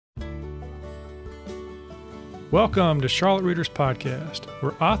Welcome to Charlotte Readers Podcast,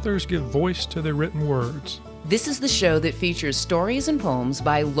 where authors give voice to their written words. This is the show that features stories and poems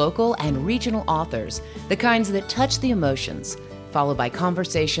by local and regional authors, the kinds that touch the emotions, followed by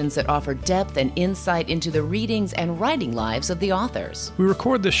conversations that offer depth and insight into the readings and writing lives of the authors. We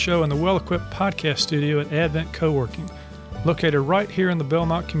record this show in the well-equipped podcast studio at Advent Co-working, located right here in the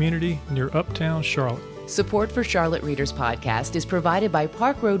Belmont community near Uptown Charlotte. Support for Charlotte Readers Podcast is provided by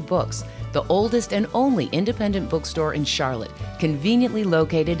Park Road Books, the oldest and only independent bookstore in Charlotte, conveniently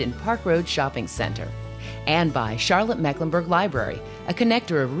located in Park Road Shopping Center. And by Charlotte Mecklenburg Library, a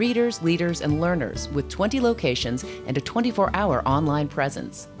connector of readers, leaders, and learners with 20 locations and a 24-hour online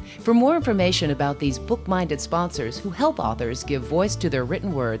presence. For more information about these book-minded sponsors who help authors give voice to their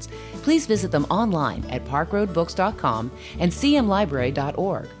written words, please visit them online at parkroadbooks.com and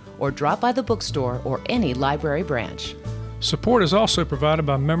cmlibrary.org, or drop by the bookstore or any library branch. Support is also provided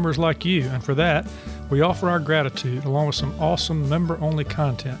by members like you, and for that, we offer our gratitude along with some awesome member-only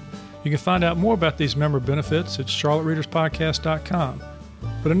content. You can find out more about these member benefits at charlottereaderspodcast.com.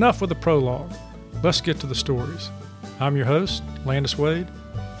 But enough with the prologue. Let's get to the stories. I'm your host, Landis Wade.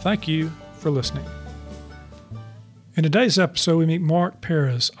 Thank you for listening. In today's episode, we meet Mark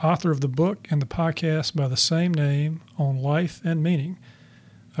Perez, author of the book and the podcast by the same name, On Life and Meaning,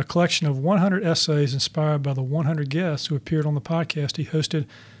 a collection of 100 essays inspired by the 100 guests who appeared on the podcast he hosted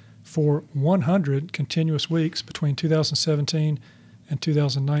for 100 continuous weeks between 2017 and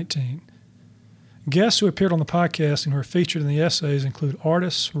 2019. Guests who appeared on the podcast and who are featured in the essays include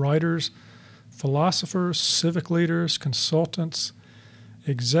artists, writers, philosophers, civic leaders, consultants,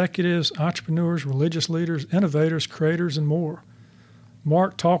 executives, entrepreneurs, religious leaders, innovators, creators, and more.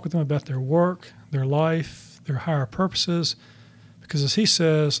 Mark talked with them about their work, their life, their higher purposes, because as he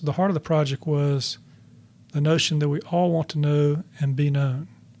says, the heart of the project was the notion that we all want to know and be known.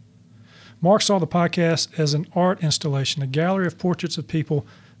 Mark saw the podcast as an art installation, a gallery of portraits of people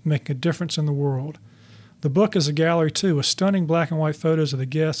making a difference in the world. The book is a gallery, too, with stunning black and white photos of the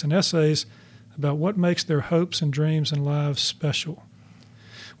guests and essays about what makes their hopes and dreams and lives special.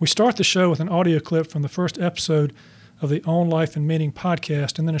 We start the show with an audio clip from the first episode of the On Life and Meaning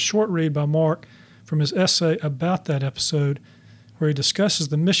podcast, and then a short read by Mark from his essay about that episode, where he discusses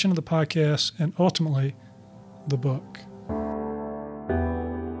the mission of the podcast and ultimately the book.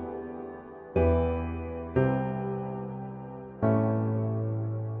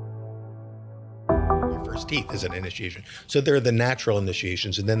 Teeth is an initiation. So there are the natural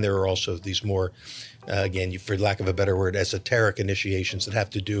initiations, and then there are also these more, again, for lack of a better word, esoteric initiations that have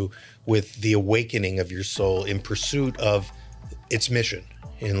to do with the awakening of your soul in pursuit of its mission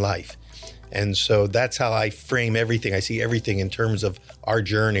in life. And so that's how I frame everything. I see everything in terms of our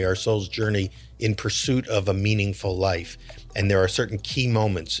journey, our soul's journey in pursuit of a meaningful life. And there are certain key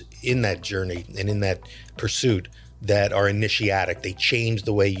moments in that journey and in that pursuit that are initiatic. They change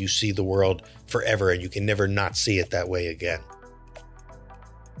the way you see the world forever, and you can never not see it that way again.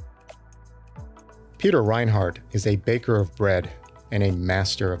 Peter Reinhardt is a baker of bread and a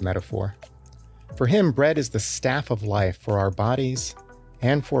master of metaphor. For him, bread is the staff of life for our bodies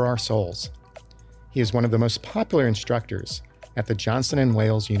and for our souls. He is one of the most popular instructors at the Johnson &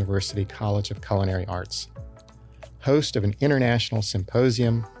 Wales University College of Culinary Arts, host of an international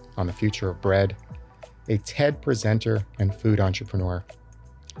symposium on the future of bread, a TED presenter and food entrepreneur.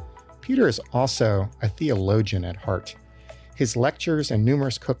 Peter is also a theologian at heart. His lectures and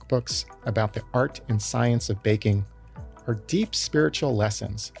numerous cookbooks about the art and science of baking are deep spiritual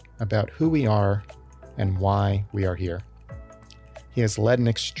lessons about who we are and why we are here. He has led an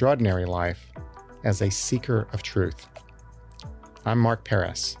extraordinary life as a seeker of truth. I'm Mark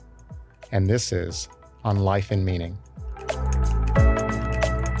Perez, and this is On Life and Meaning.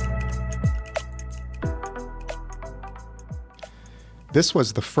 This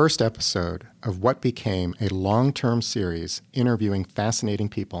was the first episode of what became a long-term series interviewing fascinating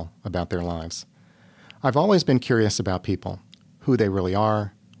people about their lives. I've always been curious about people, who they really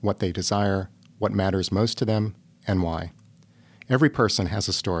are, what they desire, what matters most to them, and why. Every person has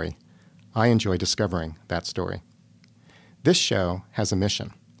a story. I enjoy discovering that story. This show has a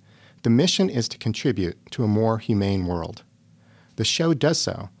mission. The mission is to contribute to a more humane world. The show does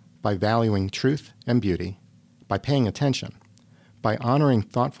so by valuing truth and beauty, by paying attention, by honoring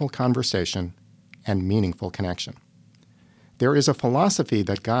thoughtful conversation and meaningful connection. There is a philosophy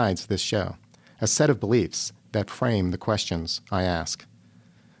that guides this show, a set of beliefs that frame the questions I ask.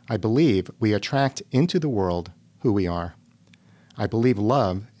 I believe we attract into the world who we are. I believe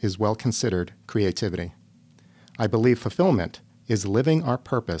love is well-considered creativity. I believe fulfillment is living our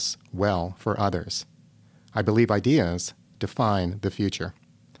purpose well for others. I believe ideas define the future.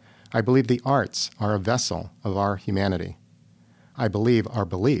 I believe the arts are a vessel of our humanity. I believe our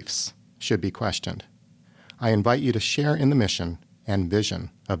beliefs should be questioned. I invite you to share in the mission and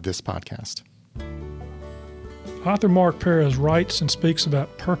vision of this podcast. Author Mark Perez writes and speaks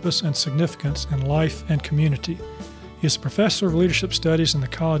about purpose and significance in life and community. He is a professor of leadership studies in the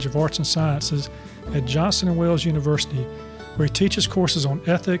College of Arts and Sciences at Johnson & Wales University, where he teaches courses on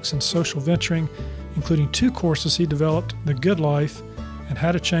ethics and social venturing, including 2 courses he developed, The Good Life and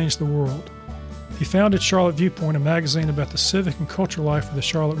How to Change the World. He founded Charlotte Viewpoint, a magazine about the civic and cultural life of the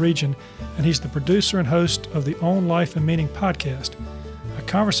Charlotte region, and he's the producer and host of the Own Life and Meaning podcast, a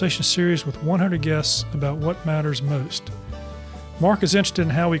conversation series with 100 guests about what matters most. Mark is interested in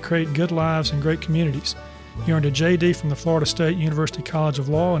how we create good lives and great communities. He earned a JD from the Florida State University College of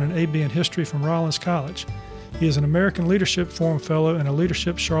Law and an AB in History from Rollins College. He is an American Leadership Forum Fellow and a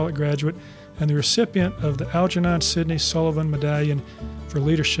Leadership Charlotte graduate, and the recipient of the Algernon Sidney Sullivan Medallion for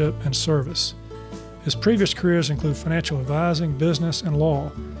Leadership and Service. His previous careers include financial advising, business, and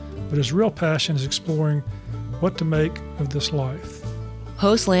law, but his real passion is exploring what to make of this life.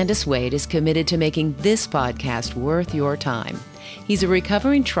 Host Landis Wade is committed to making this podcast worth your time. He's a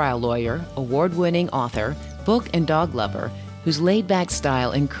recovering trial lawyer, award-winning author, book and dog lover, whose laid-back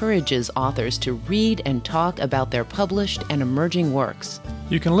style encourages authors to read and talk about their published and emerging works.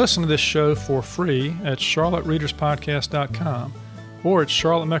 You can listen to this show for free at charlottereaderspodcast.com or at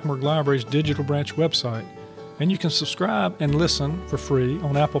Charlotte Mecklenburg Library's digital branch website. And you can subscribe and listen for free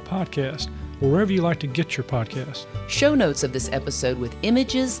on Apple Podcasts or wherever you like to get your podcasts. Show notes of this episode with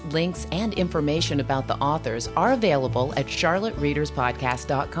images, links, and information about the authors are available at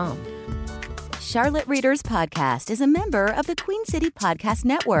charlottereaderspodcast.com. Charlotte Readers Podcast is a member of the Queen City Podcast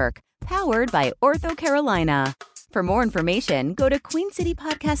Network, powered by OrthoCarolina. For more information, go to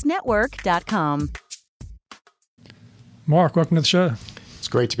queencitypodcastnetwork.com. Mark, welcome to the show. It's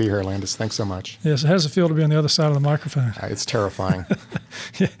great to be here, Landis. Thanks so much. Yes, how does it feel to be on the other side of the microphone? It's terrifying.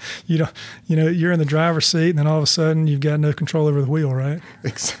 You're in the driver's seat, and then all of a sudden you've got no control over the wheel, right?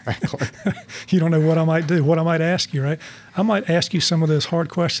 Exactly. You don't know what I might do, what I might ask you, right? I might ask you some of those hard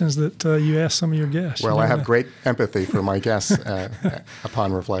questions that you ask some of your guests. Well, I have great empathy for my guests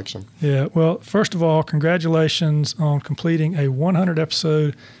upon reflection. Yeah. Well, first of all, congratulations on completing a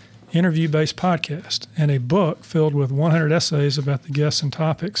 100-episode interview-based podcast and a book filled with 100 essays about the guests and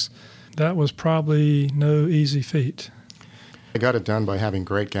topics. That was probably no easy feat. I got it done by having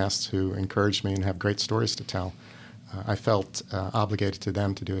great guests who encouraged me and have great stories to tell. I felt obligated to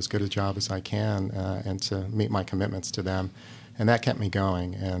them to do as good a job as I can and to meet my commitments to them. And that kept me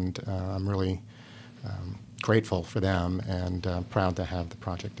going, and I'm really grateful for them and proud to have the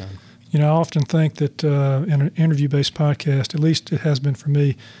project done. I often think that in an interview-based podcast, at least it has been for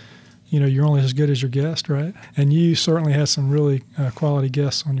me, you're only as good as your guest, right? And you certainly had some really quality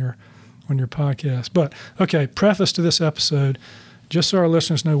guests on your podcast. But, okay, preface to this episode, just so our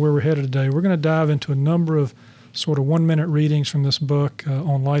listeners know where we're headed today, we're going to dive into a number of sort of 1-minute readings from this book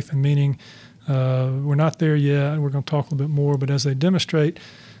on life and meaning. We're not there yet. We're going to talk a little bit more. But as they demonstrate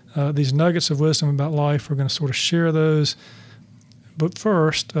these nuggets of wisdom about life, we're going to sort of share those. But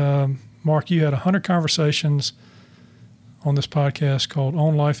first, Mark, you had 100 conversations on this podcast called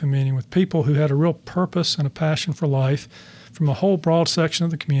Own Life and Meaning with people who had a real purpose and a passion for life from a whole broad section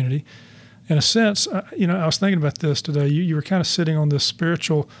of the community. In a sense, I was thinking about this today. You were kind of sitting on this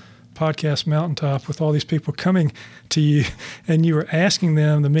spiritual podcast mountaintop with all these people coming to you, and you were asking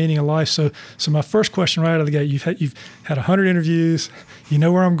them the meaning of life. So my first question right out of the gate, you've had 100 interviews. You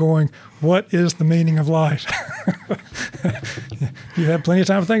know where I'm going. What is the meaning of life? You've had plenty of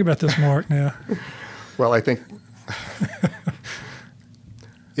time to think about this, Mark, now. Well, I think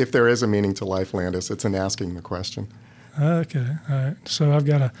if there is a meaning to life, Landis, it's in asking the question. Okay, all right. So I've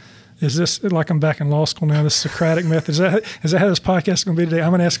got to, is this like I'm back in law school now, this Socratic method? Is that how this podcast is going to be today? I'm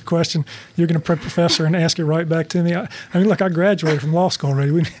going to ask a question, you're going to prep professor and ask it right back to me. I mean, look, I graduated from law school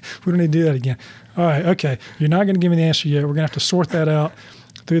already. We don't need to do that again. All right, okay. You're not going to give me the answer yet. We're going to have to sort that out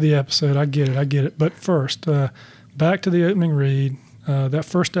through the episode. I get it. But first, back to the opening read, that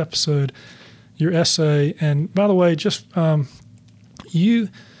first episode, your essay. And by the way, just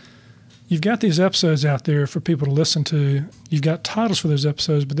you've got these episodes out there for people to listen to. You've got titles for those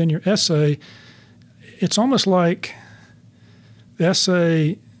episodes, but then your essay, it's almost like the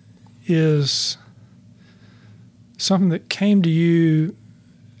essay is something that came to you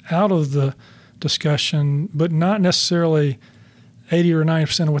out of the discussion, but not necessarily 80 or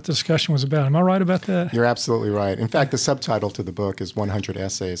 90% of what the discussion was about. Am I right about that? You're absolutely right. In fact, the subtitle to the book is 100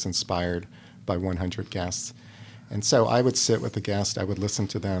 Essays Inspired by 100 Guests. And so I would sit with the guest, I would listen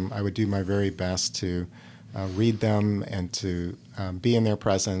to them, I would do my very best to read them and to be in their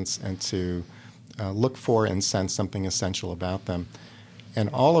presence and to look for and sense something essential about them. And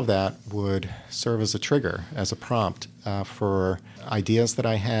all of that would serve as a trigger, as a prompt for ideas that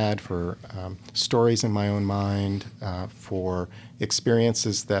I had, for stories in my own mind, for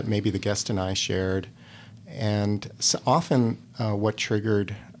experiences that maybe the guest and I shared. And so often what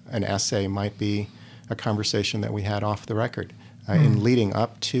triggered an essay might be a conversation that we had off the record in leading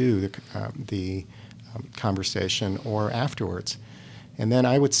up to the conversation or afterwards. And then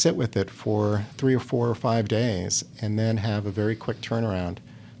I would sit with it for 3 or 4 or 5 days and then have a very quick turnaround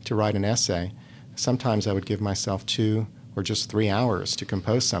to write an essay. Sometimes I would give myself 2 or just 3 hours to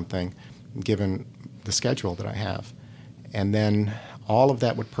compose something, given the schedule that I have. And then all of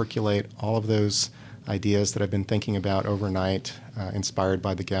that would percolate, all of those ideas that I've been thinking about overnight, inspired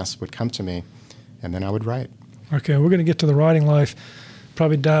by the guests, would come to me, and then I would write. Okay, we're going to get to the writing life,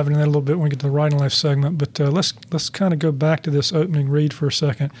 probably dive into that a little bit when we get to the writing life segment, but let's kind of go back to this opening read for a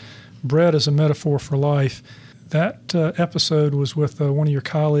second. Bread as a metaphor for life. That episode was with one of your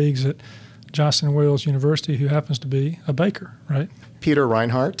colleagues at Johnson & Wales University who happens to be a baker, right? Peter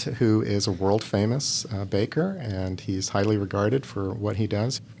Reinhardt, who is a world-famous baker, and he's highly regarded for what he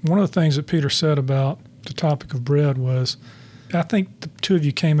does. One of the things that Peter said about the topic of bread was, I think the two of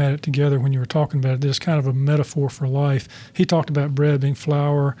you came at it together when you were talking about it. There's kind of a metaphor for life. He talked about bread being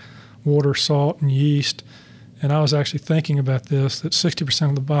flour, water, salt, and yeast. And I was actually thinking about this, that 60%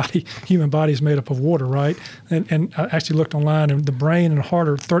 of the body, human body, is made up of water, right? And I actually looked online, and the brain and heart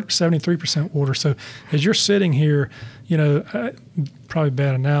are 73% water. So as you're sitting here, probably a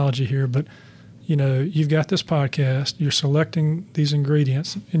bad analogy here, but you've got this podcast, you're selecting these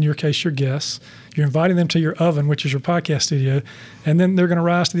ingredients, in your case, your guests, you're inviting them to your oven, which is your podcast studio, and then they're going to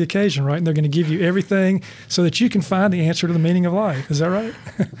rise to the occasion, right? And they're going to give you everything so that you can find the answer to the meaning of life. Is that right?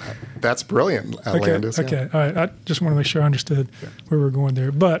 That's brilliant, Landis. Okay, all right. I just want to make sure I understood where we were going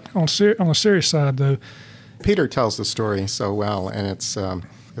there. But on the serious side, though, Peter tells the story so well, and it's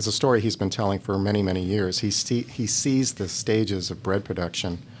a story he's been telling for many, many years. He sees the stages of bread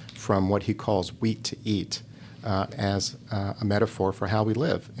production from what he calls wheat to eat as a metaphor for how we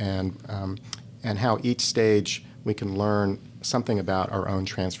live, and how each stage we can learn something about our own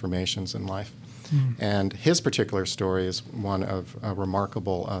transformations in life. And his particular story is one of a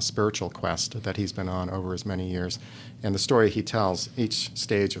remarkable spiritual quest that he's been on over as many years. And the story he tells, each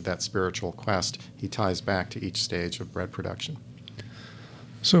stage of that spiritual quest, he ties back to each stage of bread production.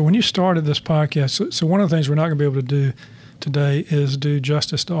 So when you started this podcast, so one of the things we're not going to be able to do today is do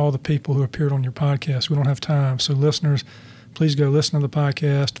justice to all the people who appeared on your podcast. We don't have time. So listeners, please go listen to the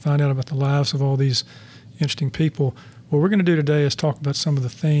podcast, find out about the lives of all these interesting people. What we're going to do today is talk about some of the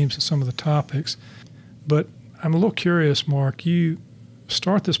themes and some of the topics. But I'm a little curious, Mark. You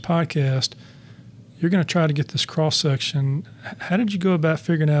start this podcast, you're going to try to get this cross-section. How did you go about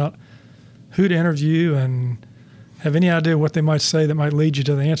figuring out who to interview and have any idea what they might say that might lead you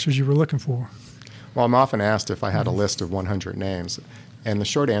to the answers you were looking for? Well, I'm often asked if I had a list of 100 names, and the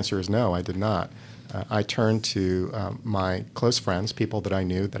short answer is no, I did not. I turned to my close friends, people that I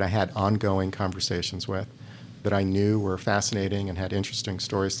knew, that I had ongoing conversations with, that I knew were fascinating and had interesting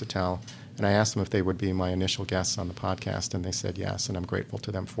stories to tell, and I asked them if they would be my initial guests on the podcast, and they said yes, and I'm grateful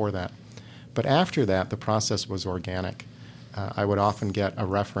to them for that. But after that, the process was organic. I would often get a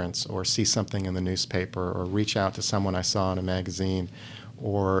reference or see something in the newspaper or reach out to someone I saw in a magazine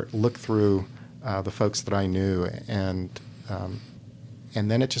or look through the folks that I knew, and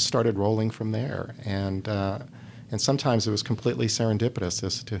then it just started rolling from there. And sometimes it was completely serendipitous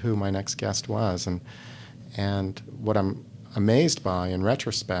as to who my next guest was. And what I'm amazed by in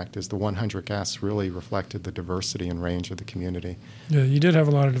retrospect is the 100 guests really reflected the diversity and range of the community. Yeah, you did have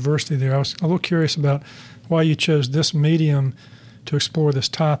a lot of diversity there. I was a little curious about why you chose this medium to explore this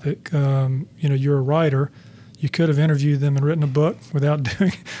topic. You're a writer. You could have interviewed them and written a book without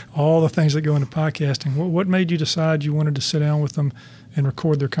doing all the things that go into podcasting. What made you decide you wanted to sit down with them and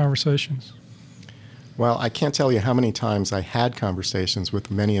record their conversations? Well, I can't tell you how many times I had conversations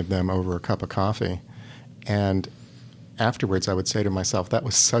with many of them over a cup of coffee. And afterwards, I would say to myself, that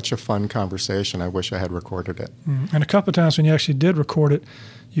was such a fun conversation. I wish I had recorded it. And a couple of times when you actually did record it,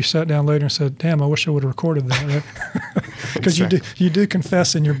 you sat down later and said, damn, I wish I would have recorded that, right? Because you do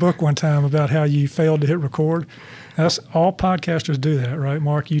confess in your book one time about how you failed to hit record. That's all podcasters do that, right?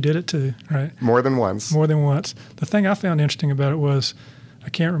 Mark, you did it too, right? More than once. More than once. The thing I found interesting about it was, I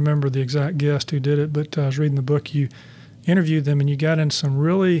can't remember the exact guest who did it, but I was reading the book, you interviewed them and you got into some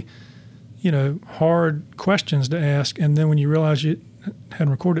really, hard questions to ask. And then when you realized you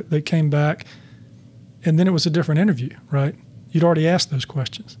hadn't recorded it, they came back and then it was a different interview, right? You'd already asked those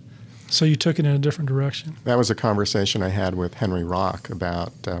questions. So you took it in a different direction. That was a conversation I had with Henry Rock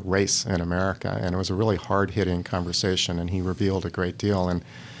about race in America, and it was a really hard-hitting conversation, and he revealed a great deal.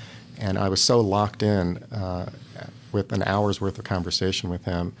 And I was so locked in with an hour's worth of conversation with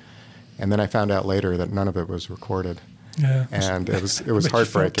him, and then I found out later that none of it was recorded. Yeah, and it was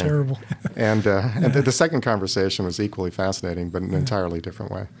heartbreaking. Terrible. And the second conversation was equally fascinating, but in an entirely different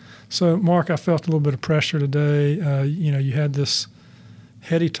way. So, Mark, I felt a little bit of pressure today. You had this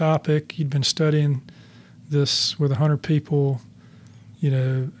heady topic. You'd been studying this with 100 people.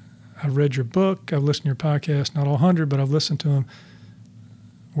 I've read your book. I've listened to your podcast. Not all 100, but I've listened to them.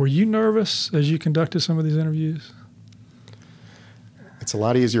 Were you nervous as you conducted some of these interviews? It's a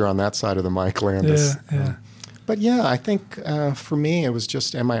lot easier on that side of the mic, Landis. Yeah. But yeah, I think for me it was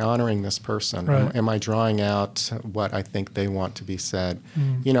just, am I honoring this person? Right. Am I drawing out what I think they want to be said?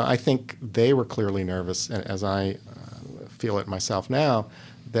 Mm. I think they were clearly nervous, as I feel it myself now,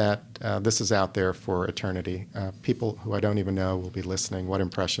 that this is out there for eternity. People who I don't even know will be listening. What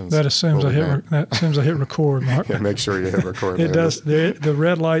impressions? That assumes I hit record, Mark. Yeah, make sure you hit record. It does. The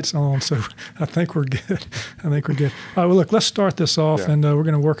red light's on, so I think we're good. All right, well, look, let's start this off, and we're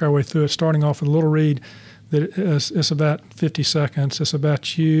going to work our way through it, starting off with a little read. It's about 50 seconds. It's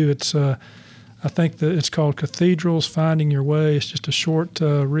about you. It's I think that it's called Cathedrals, Finding Your Way. It's just a short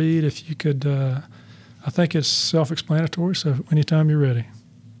read. If you could, I think it's self-explanatory, so anytime you're ready.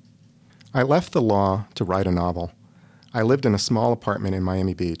 I left the law to write a novel. I lived in a small apartment in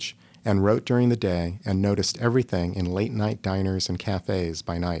Miami Beach and wrote during the day and noticed everything in late-night diners and cafes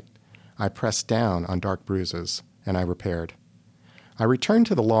by night. I pressed down on dark bruises, and I repaired. I returned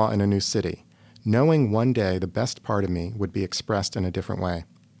to the law in a new city, knowing one day the best part of me would be expressed in a different way.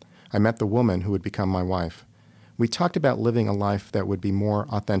 I met the woman who would become my wife. We talked about living a life that would be more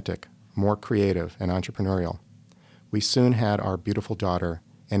authentic, more creative and entrepreneurial. We soon had our beautiful daughter,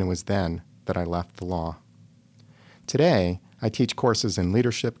 and it was then that I left the law. Today, I teach courses in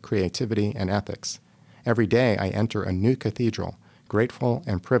leadership, creativity, and ethics. Every day I enter a new cathedral, grateful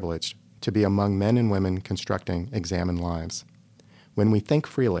and privileged to be among men and women constructing examined lives. When we think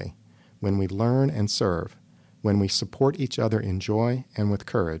freely, when we learn and serve, when we support each other in joy and with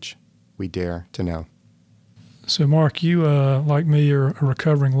courage, we dare to know. So, Mark, you, like me, are a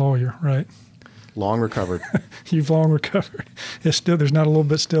recovering lawyer, right? Long recovered. You've long recovered. There's not a little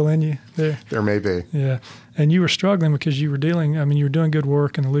bit still in you there? There may be. Yeah. And you were struggling because you were you were doing good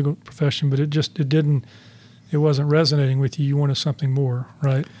work in the legal profession, but it wasn't resonating with you. You wanted something more,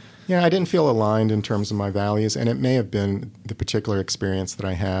 right? Yeah, I didn't feel aligned in terms of my values, and it may have been the particular experience that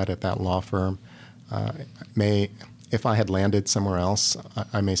I had at that law firm. If I had landed somewhere else,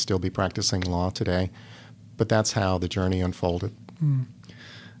 I may still be practicing law today, but that's how the journey unfolded. Mm.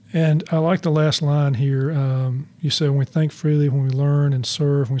 And I like the last line here. You said, when we think freely, when we learn and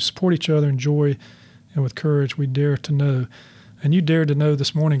serve, when we support each other in joy and with courage, we dare to know. And you dared to know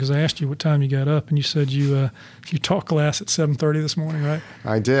this morning because I asked you what time you got up, and you said you taught class at 7:30 this morning, right?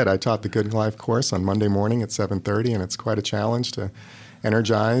 I did. I taught the Good Life course on Monday morning at 7:30, and it's quite a challenge to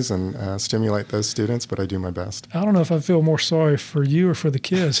energize and stimulate those students, but I do my best. I don't know if I feel more sorry for you or for the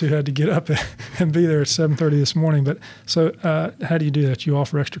kids who had to get up and be there at 7:30 this morning. But so how do you do that? You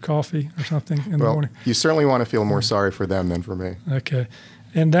offer extra coffee or something in the morning? You certainly want to feel more sorry for them than for me. Okay.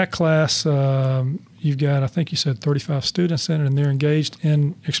 And that class, you've got, I think you said 35 students in it, and they're engaged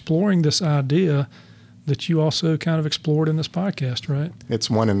in exploring this idea that you also kind of explored in this podcast, right? It's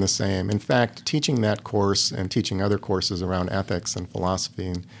one and the same. In fact, teaching that course and teaching other courses around ethics and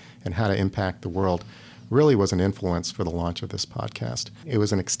philosophy and how to impact the world really was an influence for the launch of this podcast. It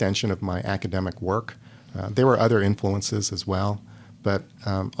was an extension of my academic work. There were other influences as well, but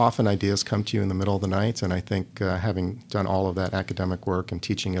often ideas come to you in the middle of the night, and I think having done all of that academic work and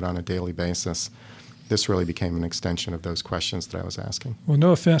teaching it on a daily basis, this really became an extension of those questions that I was asking. Well,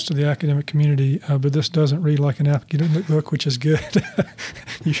 no offense to the academic community, but this doesn't read like an academic book, which is good.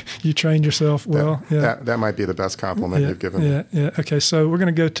 you trained yourself well. That might be the best compliment you've given me. Yeah. Okay, so we're going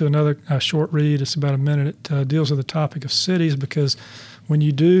to go to another short read. It's about a minute. It deals with the topic of cities, because when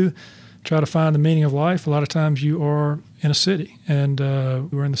you do try to find the meaning of life, a lot of times you are in a city. And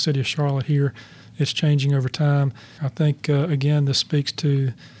we're in the city of Charlotte here. It's changing over time. I think, again, this speaks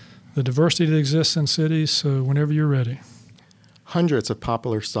to the diversity that exists in cities, so whenever you're ready. Hundreds of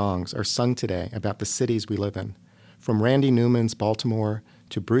popular songs are sung today about the cities we live in, from Randy Newman's Baltimore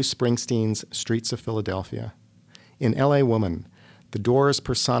to Bruce Springsteen's Streets of Philadelphia. In L.A. Woman, the Doors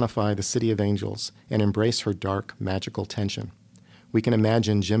personify the City of Angels and embrace her dark, magical tension. We can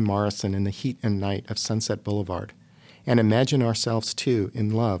imagine Jim Morrison in the heat and night of Sunset Boulevard, and imagine ourselves, too, in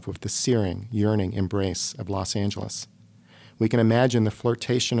love with the searing, yearning embrace of Los Angeles. We can imagine the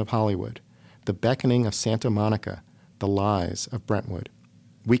flirtation of Hollywood, the beckoning of Santa Monica, the lies of Brentwood.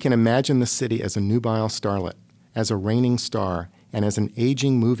 We can imagine the city as a nubile starlet, as a reigning star, and as an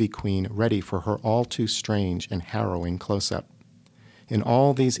aging movie queen ready for her all-too-strange and harrowing close-up. In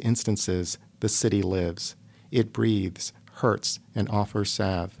all these instances, the city lives. It breathes, hurts, and offers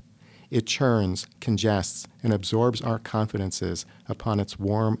salve. It churns, congests, and absorbs our confidences upon its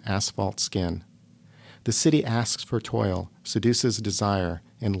warm asphalt skin. The city asks for toil, seduces desire,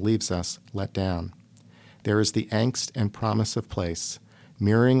 and leaves us let down. There is the angst and promise of place,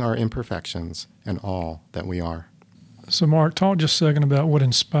 mirroring our imperfections and all that we are. So, Mark, talk just a second about what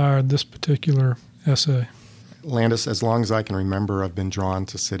inspired this particular essay. Landis, as long as I can remember, I've been drawn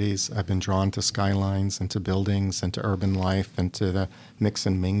to cities. I've been drawn to skylines and to buildings and to urban life and to the mix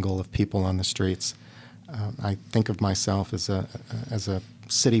and mingle of people on the streets. I think of myself as a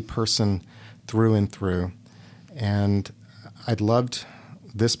city person through and through. And I loved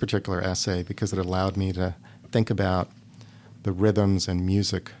this particular essay because it allowed me to think about the rhythms and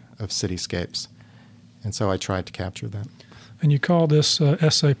music of cityscapes. And so I tried to capture that. And you call this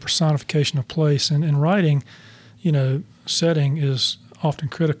essay personification of place. And in writing, setting is often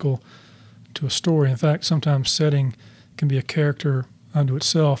critical to a story. In fact, sometimes setting can be a character unto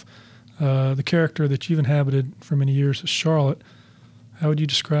itself. The character that you've inhabited for many years is Charlotte. How would you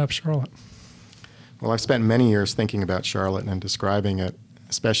describe Charlotte? Well, I've spent many years thinking about Charlotte and describing it,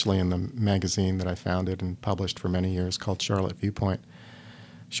 especially in the magazine that I founded and published for many years called Charlotte Viewpoint.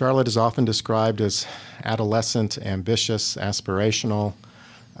 Charlotte is often described as adolescent, ambitious, aspirational,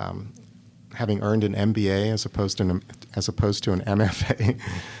 having earned an MBA as opposed to an MFA.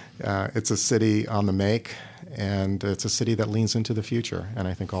 It's a city on the make, and it's a city that leans into the future, and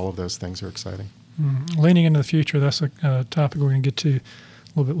I think all of those things are exciting. Leaning into the future, that's a topic we're going to get to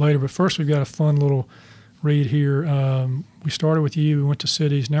a little bit later, but first we've got a fun little read here. We started with you, we went to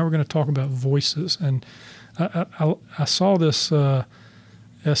cities, now we're going to talk about voices, and I saw this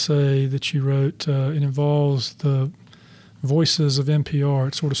essay that you wrote. It involves the voices of NPR.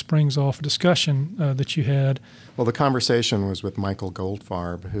 It sort of springs off a discussion that you had. Well, the conversation was with Michael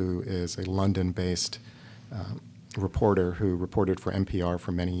Goldfarb, who is a London-based reporter who reported for NPR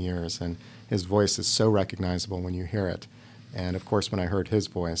for many years, and his voice is so recognizable when you hear it. And, of course, when I heard his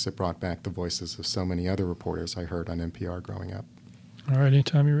voice, it brought back the voices of so many other reporters I heard on NPR growing up. All right,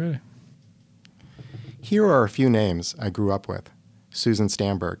 anytime you're ready. Here are a few names I grew up with: Susan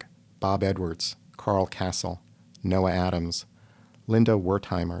Stamberg, Bob Edwards, Carl Castle, Noah Adams, Linda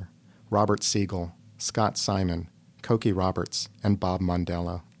Wertheimer, Robert Siegel, Scott Simon, Cokie Roberts, and Bob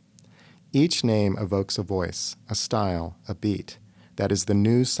Mondello. Each name evokes a voice, a style, a beat that is the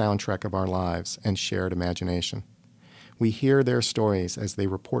news soundtrack of our lives and shared imagination. We hear their stories as they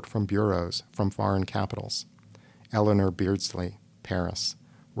report from bureaus from foreign capitals: Eleanor Beardsley, Paris;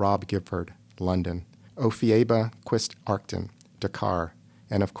 Rob Gifford, London; Ophieba Quist-Arcton, Dakar;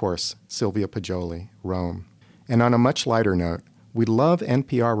 and, of course, Sylvia Poggioli, Rome. And on a much lighter note, we love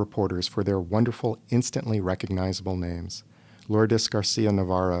NPR reporters for their wonderful, instantly recognizable names: Lourdes Garcia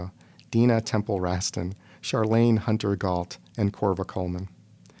Navarro, Dina Temple-Raston, Charlene Hunter-Galt, and Corva Coleman.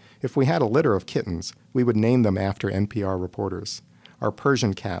 If we had a litter of kittens, we would name them after NPR reporters. Our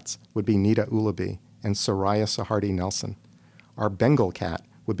Persian cats would be Nita Ulabi and Soraya Sahardi Nelson. Our Bengal cat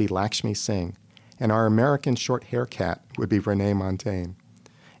would be Lakshmi Singh, and our American short-hair cat would be Renee Montaigne.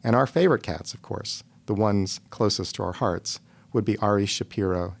 And our favorite cats, of course, the ones closest to our hearts, would be Ari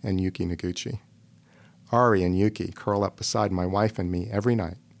Shapiro and Yuki Noguchi. Ari and Yuki curl up beside my wife and me every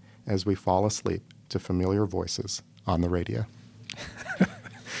night as we fall asleep to familiar voices on the radio.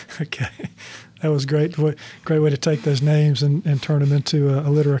 Okay, that was great. Great way to take those names and turn them into a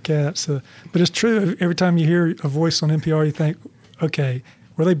litter of cats. But it's true. Every time you hear a voice on NPR, you think, okay,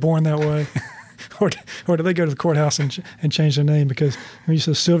 were they born that way? or did they go to the courthouse and change their name? Because when you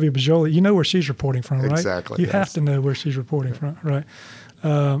say Sylvia Poggioli, you know where she's reporting from, right? Exactly. You yes. have to know where she's reporting from, right?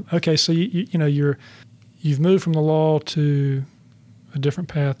 Okay, so you've moved from the law to a different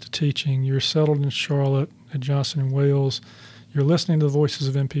path to teaching. You're settled in Charlotte at Johnson & Wales. You're listening to the voices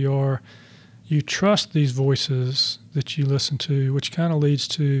of NPR. You trust these voices that you listen to, which kind of leads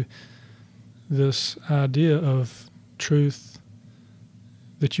to this idea of truth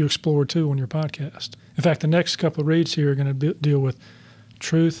that you explored too on your podcast. In fact, the next couple of reads here are going to deal with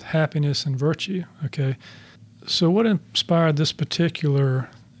truth, happiness, and virtue. Okay, so what inspired this particular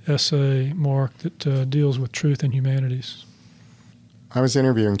essay, Mark, that deals with truth and humanities? I was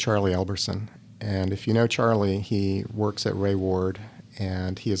interviewing Charlie Elberson, and if you know Charlie, he works at Ray Ward,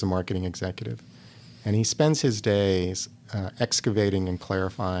 and he is a marketing executive. And he spends his days excavating and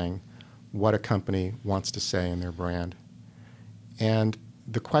clarifying what a company wants to say in their brand. And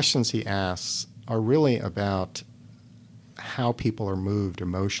the questions he asks are really about how people are moved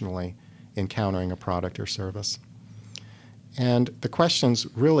emotionally encountering a product or service. And the questions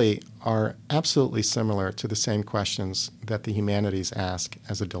really are absolutely similar to the same questions that the humanities ask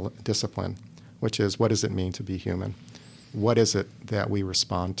as a discipline, which is, what does it mean to be human? What is it that we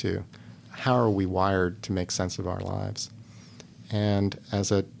respond to? How are we wired to make sense of our lives? And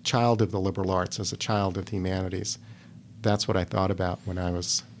as a child of the liberal arts, as a child of the humanities, that's what I thought about when I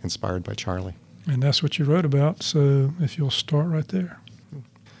was inspired by Charlie. And that's what you wrote about, so if you'll start right there.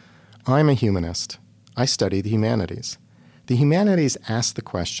 I'm a humanist. I study the humanities. The humanities ask the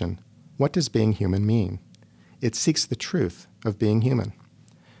question, what does being human mean? It seeks the truth of being human.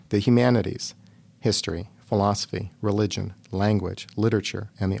 The humanities, history, philosophy, religion, language, literature,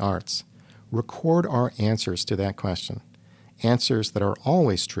 and the arts, record our answers to that question, answers that are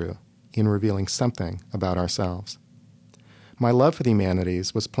always true in revealing something about ourselves. My love for the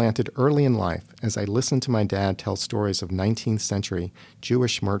humanities was planted early in life as I listened to my dad tell stories of 19th century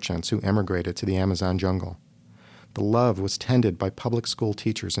Jewish merchants who emigrated to the Amazon jungle. The love was tended by public school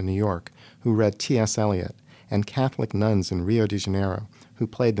teachers in New York who read T.S. Eliot and Catholic nuns in Rio de Janeiro who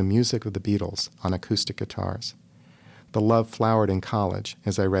played the music of the Beatles on acoustic guitars. The love flowered in college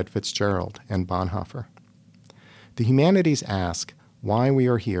as I read Fitzgerald and Bonhoeffer. The humanities ask why we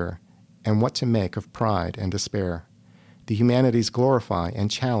are here and what to make of pride and despair. The humanities glorify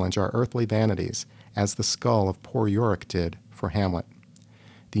and challenge our earthly vanities as the skull of poor Yorick did for Hamlet.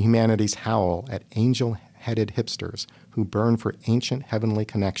 The humanities howl at angel-headed hipsters who burn for ancient heavenly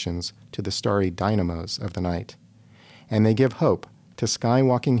connections to the starry dynamos of the night. And they give hope to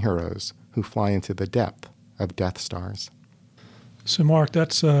skywalking heroes who fly into the depth of Death Stars. So, Mark,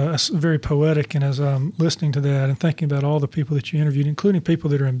 that's very poetic, and as I'm listening to that and thinking about all the people that you interviewed, including people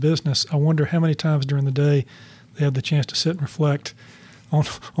that are in business, I wonder how many times during the day they have the chance to sit and reflect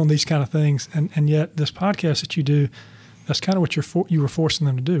on these kind of things. And yet this podcast that you do, that's kind of what you were forcing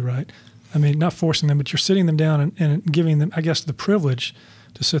them to do, right? I mean, not forcing them, but you're sitting them down and giving them, I guess, the privilege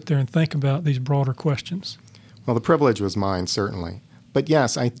to sit there and think about these broader questions. Well, the privilege was mine, certainly. But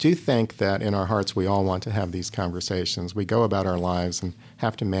yes, I do think that in our hearts we all want to have these conversations. We go about our lives and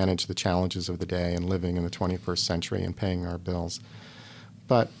have to manage the challenges of the day and living in the 21st century and paying our bills.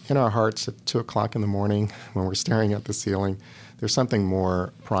 But in our hearts at 2 o'clock in the morning when we're staring at the ceiling, there's something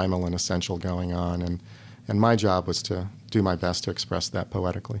more primal and essential going on. And my job was to do my best to express that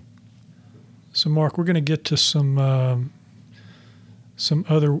poetically. So, Mark, we're going to get to some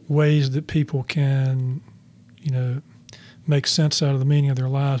other ways that people can, make sense out of the meaning of their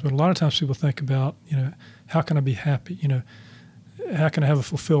lives. But a lot of times people think about, how can I be happy? How can I have a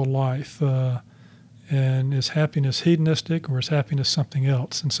fulfilled life? And is happiness hedonistic or is happiness something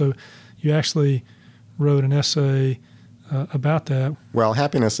else? And so you actually wrote an essay about that. Well,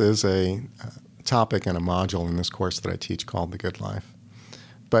 happiness is a topic and a module in this course that I teach called The Good Life.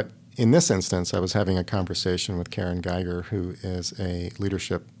 But in this instance, I was having a conversation with Karen Geiger, who is a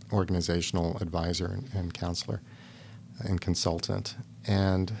leadership organizational advisor and counselor and consultant.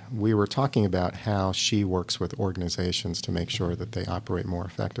 And we were talking about how she works with organizations to make sure that they operate more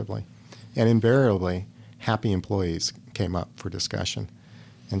effectively. And invariably, happy employees came up for discussion.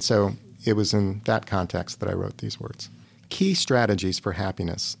 And so it was in that context that I wrote these words. Key strategies for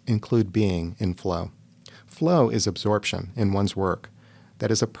happiness include being in flow. Flow is absorption in one's work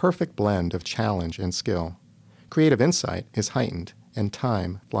that is a perfect blend of challenge and skill. Creative insight is heightened, and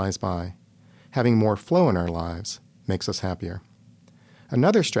time flies by. Having more flow in our lives makes us happier.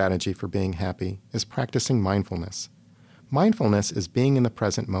 Another strategy for being happy is practicing mindfulness. Mindfulness is being in the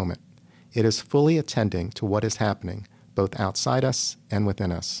present moment. It is fully attending to what is happening, both outside us and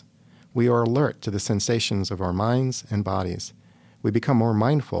within us. We are alert to the sensations of our minds and bodies. We become more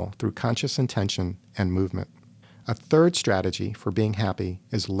mindful through conscious intention and movement. A third strategy for being happy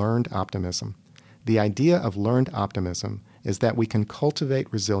is learned optimism. The idea of learned optimism is that we can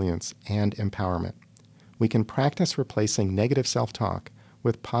cultivate resilience and empowerment. We can practice replacing negative self-talk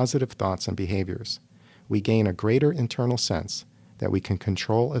with positive thoughts and behaviors. We gain a greater internal sense that we can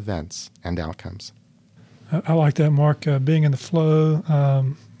control events and outcomes. I like that, Mark, being in the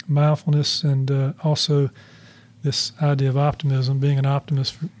flow, mindfulness, and also this idea of optimism, being an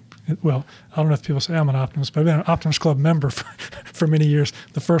optimist. Well, I don't know if people say I'm an optimist, but I've been an Optimist Club member for many years.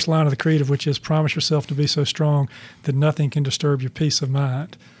 The first line of the creed, of which is promise yourself to be so strong that nothing can disturb your peace of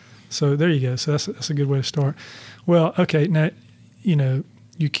mind. So there you go. So that's a good way to start. Well, okay, now,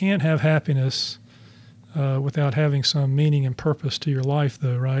 you can't have happiness without having some meaning and purpose to your life,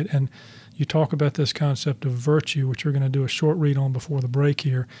 though, right? And you talk about this concept of virtue, which we're going to do a short read on before the break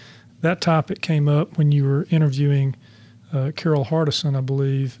here. That topic came up when you were interviewing Carol Hardison, I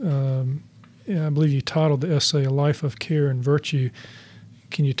believe. I believe you titled the essay "A Life of Care and Virtue."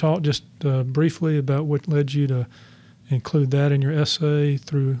 Can you talk just briefly about what led you to include that in your essay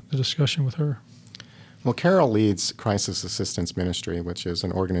through the discussion with her? Well, Carol leads Crisis Assistance Ministry, which is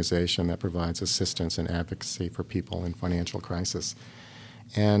an organization that provides assistance and advocacy for people in financial crisis.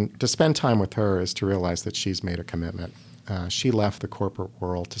 And to spend time with her is to realize that she's made a commitment. She left the corporate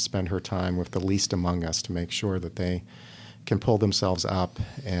world to spend her time with the least among us to make sure that they can pull themselves up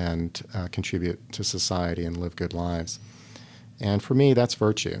and contribute to society and live good lives. And for me, that's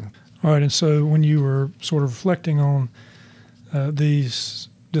virtue. All right, and so when you were sort of reflecting on this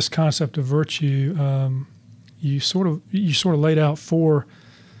concept of virtue, you sort of laid out four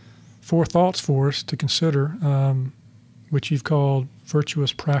thoughts for us to consider, which you've called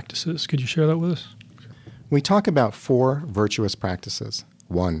virtuous practices. Could you share that with us? We talk about 4 virtuous practices.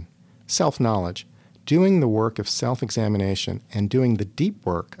 1, self-knowledge, doing the work of self-examination and doing the deep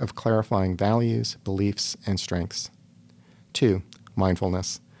work of clarifying values, beliefs, and strengths. 2,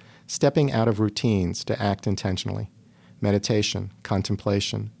 mindfulness, stepping out of routines to act intentionally. Meditation,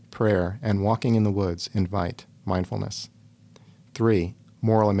 contemplation, prayer, and walking in the woods invite mindfulness. 3,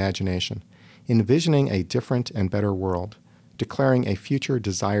 moral imagination, envisioning a different and better world. Declaring a future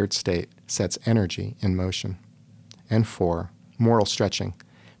desired state sets energy in motion. And 4, moral stretching,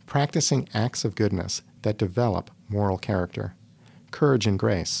 practicing acts of goodness that develop moral character. Courage and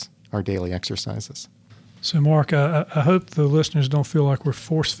grace are daily exercises. So, Mark, I hope the listeners don't feel like we're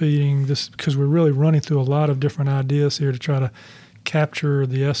force-feeding this, because we're really running through a lot of different ideas here to try to capture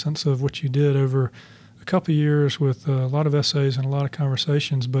the essence of what you did over a couple of years with a lot of essays and a lot of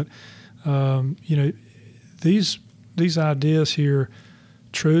conversations. But, these ideas here,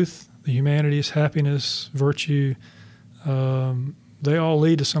 truth, the humanities, happiness, virtue, they all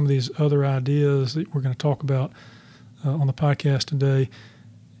lead to some of these other ideas that we're going to talk about on the podcast today.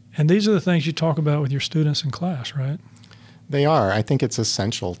 And these are the things you talk about with your students in class, right? They are. I think it's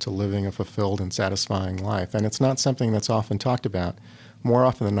essential to living a fulfilled and satisfying life. And it's not something that's often talked about. More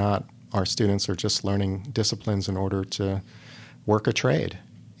often than not, our students are just learning disciplines in order to work a trade.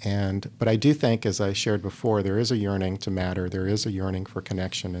 But I do think, as I shared before, there is a yearning to matter. There is a yearning for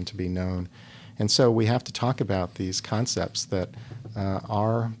connection and to be known. And so we have to talk about these concepts that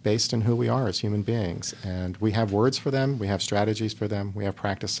are based in who we are as human beings. And we have words for them, we have strategies for them, we have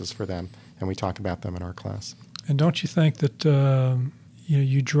practices for them, and we talk about them in our class. And don't you think that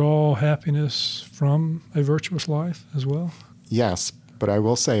you draw happiness from a virtuous life as well? Yes, but I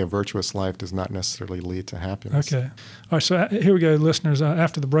will say a virtuous life does not necessarily lead to happiness. Okay. All right, so here we go, listeners.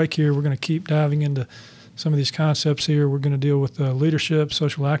 After the break here, we're going to keep diving into some of these concepts here. We're going to deal with leadership,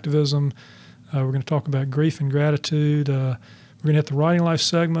 social activism. We're going to talk about grief and gratitude. We're going to hit the Writing Life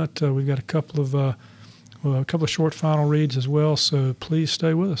segment. We've got a couple of short final reads as well, so please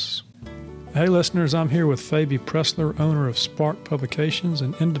stay with us. Hey, listeners, I'm here with Phoebe Pressler, owner of Spark Publications,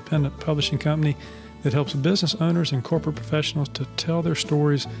 an independent publishing company that helps business owners and corporate professionals to tell their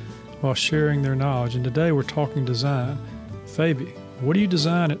stories while sharing their knowledge. And today we're talking design. Phoebe, what do you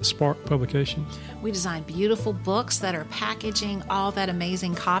design at Spark Publications? We design beautiful books that are packaging all that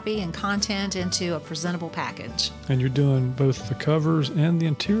amazing copy and content into a presentable package. And you're doing both the covers and the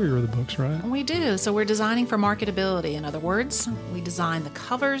interior of the books, right? We do. So we're designing for marketability. In other words, we design the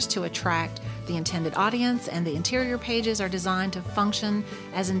covers to attract the intended audience, and the interior pages are designed to function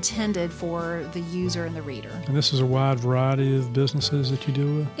as intended for the user and the reader. And this is a wide variety of businesses that you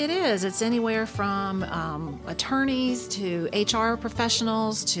deal with? It is. It's anywhere from attorneys to HR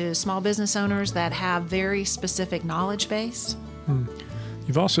professionals to small business owners that have very specific knowledge base.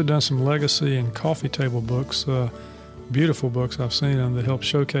 You've also done some legacy and coffee table books, beautiful books. I've seen them that help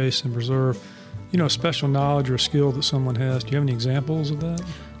showcase and preserve, special knowledge or skill that someone has. Do you have any examples of that?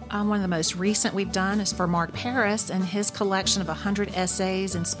 One of the most recent we've done is for Mark Paris and his collection of 100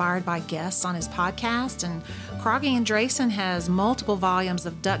 essays inspired by guests on his podcast. And Croggy and Drayson has multiple volumes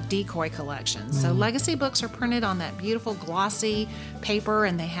of duck decoy collections. So legacy books are printed on that beautiful glossy paper,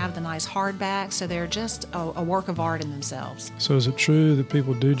 and they have the nice hardback. So they're just a work of art in themselves. So is it true that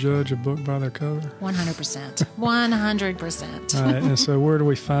people do judge a book by their cover? 100%. 100%. All right, and so where do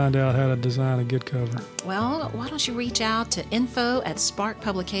we find out how to design a good cover? Well, why don't you reach out to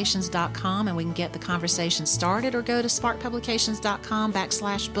info@sparkpublications.com and we can get the conversation started, or go to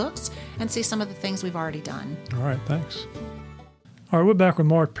sparkpublications.com/books and see some of the things we've already done. All right, thanks. All right, we're back with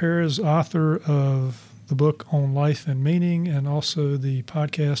Mark Paris, author of the book On Life and Meaning and also the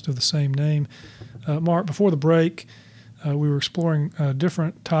podcast of the same name. Mark, before the break, we were exploring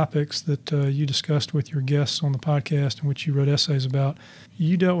different topics that you discussed with your guests on the podcast, in which you wrote essays about.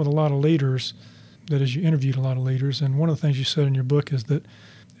 You dealt with a lot of leaders that as you interviewed a lot of leaders, and one of the things you said in your book is that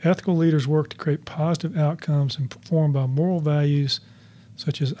ethical leaders work to create positive outcomes informed by moral values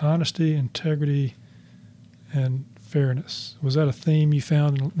such as honesty, integrity, and fairness. Was that a theme you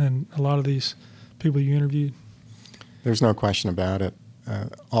found in a lot of these people you interviewed? There's no question about it.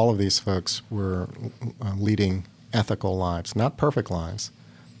 All of these folks were leading ethical lives, not perfect lives,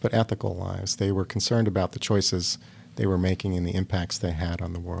 but ethical lives. They were concerned about the choices they were making and the impacts they had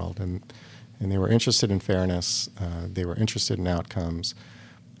on the world. And they were interested in fairness. They were interested in outcomes.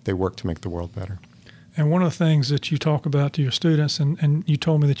 They worked to make the world better. And one of the things that you talk about to your students, and you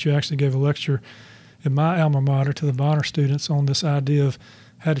told me that you actually gave a lecture at my alma mater to the Bonner students on this idea of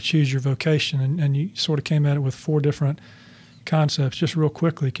how to choose your vocation, and you sort of came at it with 4 different concepts. Just real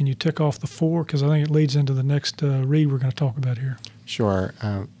quickly, can you tick off the 4? Because I think it leads into the next read we're going to talk about here. Sure.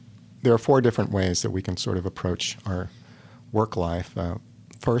 There are 4 different ways that we can sort of approach our work life.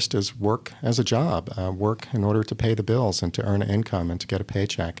 First is work as a job, work in order to pay the bills and to earn an income and to get a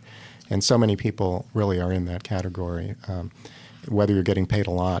paycheck. And so many people really are in that category, whether you're getting paid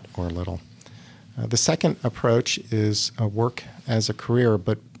a lot or little. The second approach is work as a career,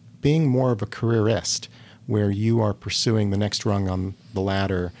 but being more of a careerist, where you are pursuing the next rung on the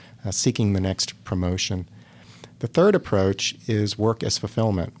ladder, seeking the next promotion. The third approach is work as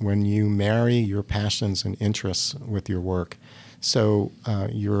fulfillment, when you marry your passions and interests with your work. So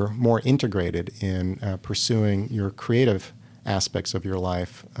you're more integrated in pursuing your creative aspects of your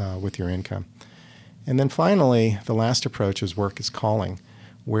life with your income. And then finally, the last approach is work as calling,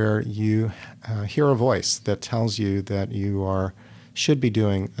 where you hear a voice that tells you that you should be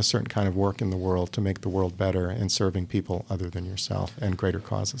doing a certain kind of work in the world to make the world better and serving people other than yourself and greater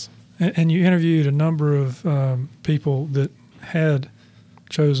causes. And you interviewed a number of people that had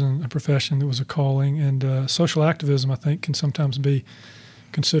chosen a profession that was a calling, and social activism, I think, can sometimes be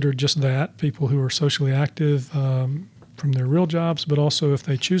considered just that, people who are socially active from their real jobs, but also if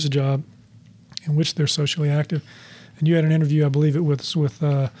they choose a job in which they're socially active. And you had an interview, I believe it was with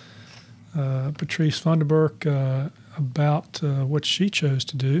Patrice Funderburk about what she chose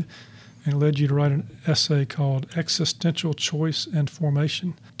to do, and it led you to write an essay called Existential Choice and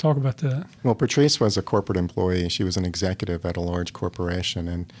Formation. Talk about that. Well, Patrice was a corporate employee. She was an executive at a large corporation,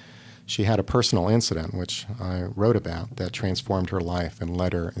 and she had a personal incident, which I wrote about, that transformed her life and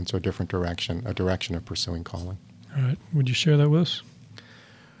led her into a different direction, a direction of pursuing calling. All right. Would you share that with us?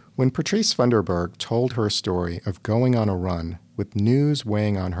 When Patrice Funderburk told her story of going on a run with news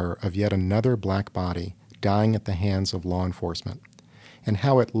weighing on her of yet another black body dying at the hands of law enforcement, and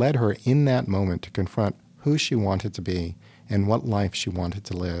how it led her in that moment to confront who she wanted to be and what life she wanted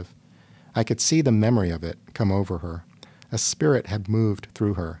to live, I could see the memory of it come over her. A spirit had moved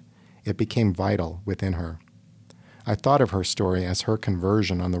through her. It became vital within her. I thought of her story as her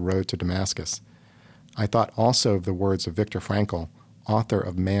conversion on the road to Damascus. I thought also of the words of Viktor Frankl, author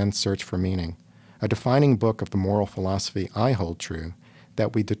of Man's Search for Meaning, a defining book of the moral philosophy I hold true,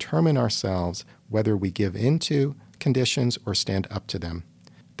 that we determine ourselves whether we give in to conditions or stand up to them,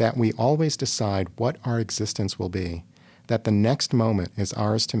 that we always decide what our existence will be, that the next moment is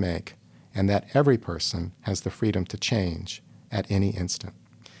ours to make, and that every person has the freedom to change at any instant.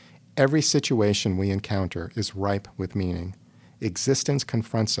 Every situation we encounter is ripe with meaning. Existence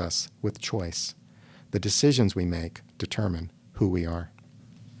confronts us with choice. The decisions we make determine who we are.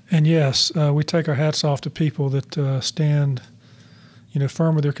 And yes, we take our hats off to people that stand,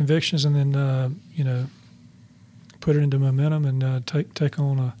 firm with their convictions, and then, put it into momentum and take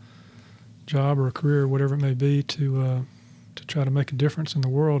on a job or a career or whatever it may be to try to make a difference in the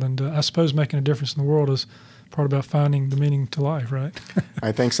world. And I suppose making a difference in the world is part about finding the meaning to life, right?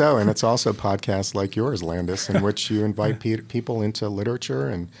 I think so. And it's also podcasts like yours, Landis, in which you invite people into literature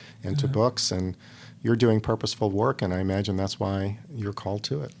and into books, and you're doing purposeful work, and I imagine that's why you're called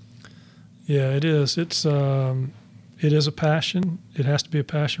to it. Yeah, it is. It is a passion. It has to be a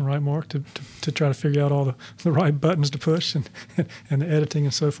passion, right, Mark, to try to figure out all the right buttons to push and the editing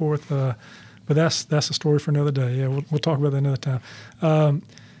and so forth. But that's a story for another day. Yeah, we'll talk about that another time.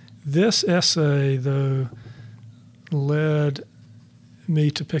 This essay, though, led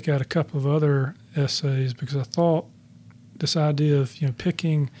me to pick out a couple of other essays because I thought this idea of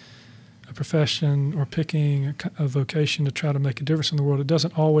picking a profession or picking a vocation to try to make a difference in the world, it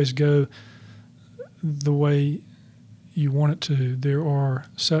doesn't always go the way you want it to. There are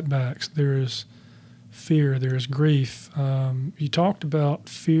setbacks. There is fear. There is grief. You talked about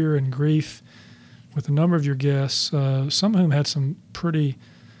fear and grief with a number of your guests, some of whom had some pretty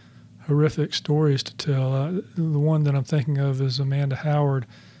horrific stories to tell. The one that I'm thinking of is Amanda Howard,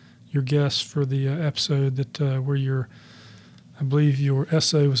 your guest for the episode that where I believe your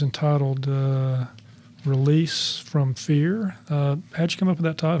essay was entitled Release from Fear. How'd you come up with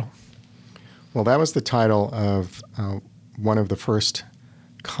that title? Well, that was the title of one of the first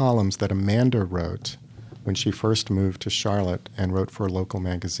columns that Amanda wrote when she first moved to Charlotte and wrote for a local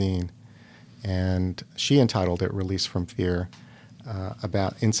magazine. And she entitled it Release from Fear,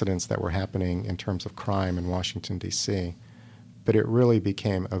 about incidents that were happening in terms of crime in Washington, D.C. But it really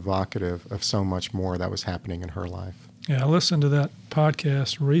became evocative of so much more that was happening in her life. Yeah, I listened to that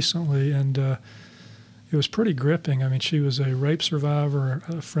podcast recently, and it was pretty gripping. I mean, she was a rape survivor.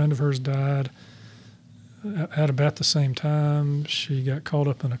 A friend of hers died at about the same time. She got caught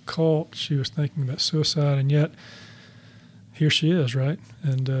up in a cult. She was thinking about suicide, and yet here she is, right?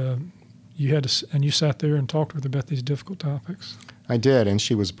 And you sat there and talked with her about these difficult topics. I did, and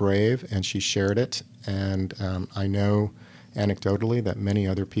she was brave, and she shared it. And I know anecdotally that many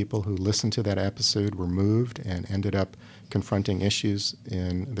other people who listened to that episode were moved and ended up confronting issues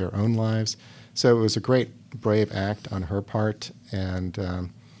in their own lives. So it was a great, brave act on her part, and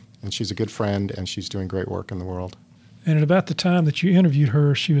she's a good friend, and she's doing great work in the world. And at about the time that you interviewed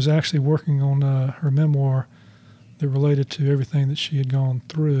her, she was actually working on her memoir that related to everything that she had gone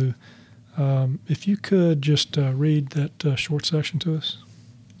through. If you could just read that short section to us.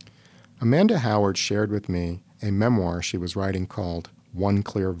 Amanda Howard shared with me a memoir she was writing called One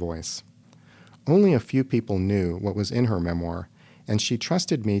Clear Voice. Only a few people knew what was in her memoir, and she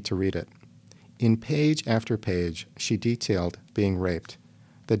trusted me to read it. In page after page, she detailed being raped,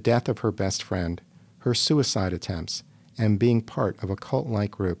 the death of her best friend, her suicide attempts, and being part of a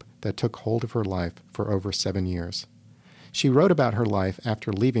cult-like group that took hold of her life for over 7 years. She wrote about her life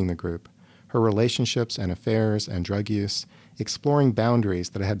after leaving the group, her relationships and affairs and drug use, exploring boundaries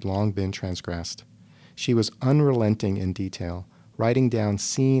that had long been transgressed. She was unrelenting in detail, writing down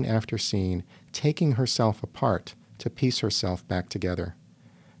scene after scene, taking herself apart to piece herself back together.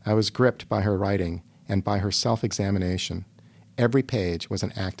 I was gripped by her writing and by her self-examination. Every page was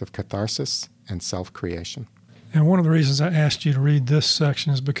an act of catharsis and self-creation. And one of the reasons I asked you to read this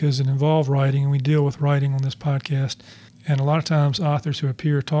section is because it involved writing, and we deal with writing on this podcast. And a lot of times authors who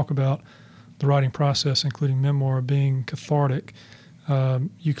appear talk about the writing process, including memoir, being cathartic.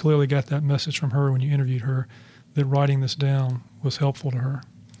 You clearly got that message from her when you interviewed her, that writing this down was helpful to her.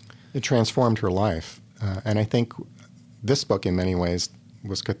 It transformed her life. And I think this book in many ways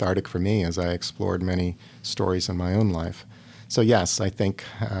was cathartic for me as I explored many stories in my own life. So yes, I think,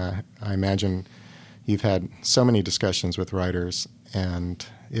 I imagine you've had so many discussions with writers, and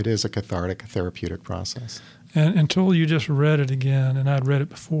it is a cathartic, therapeutic process. And until you just read it again, and I'd read it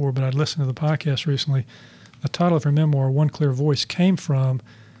before, but I'd listened to the podcast recently, the title of her memoir, One Clear Voice, came from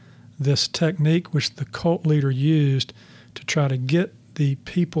this technique which the cult leader used to try to get the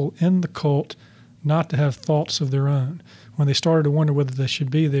people in the cult not to have thoughts of their own. When they started to wonder whether they should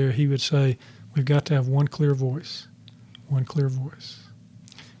be there, he would say, we've got to have one clear voice, one clear voice.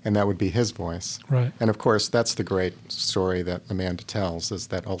 And that would be his voice. Right. And of course, that's the great story that Amanda tells, is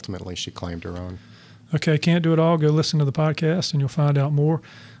that ultimately she claimed her own. Okay, can't do it all. Go listen to the podcast and you'll find out more.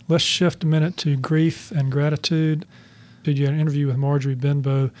 Let's shift a minute to grief and gratitude. Did you have an interview with Marjorie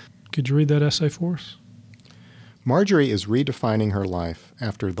Benbow? Could you read that essay for us? Marjorie is redefining her life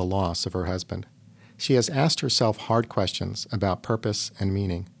after the loss of her husband. She has asked herself hard questions about purpose and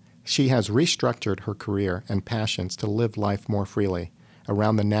meaning. She has restructured her career and passions to live life more freely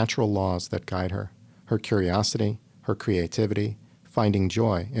around the natural laws that guide her, her curiosity, her creativity, finding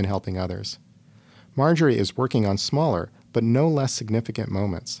joy in helping others. Marjorie is working on smaller but no less significant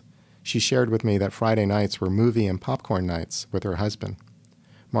moments. She shared with me that Friday nights were movie and popcorn nights with her husband.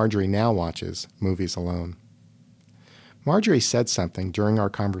 Marjorie now watches movies alone. Marjorie said something during our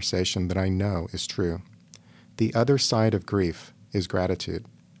conversation that I know is true. The other side of grief is gratitude.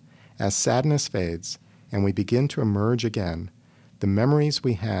 As sadness fades and we begin to emerge again, the memories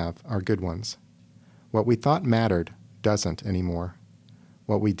we have are good ones. What we thought mattered doesn't anymore.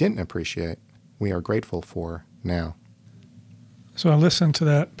 What we didn't appreciate, we are grateful for now. So I listened to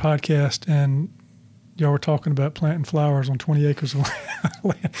that podcast, and y'all were talking about planting flowers on 20 acres of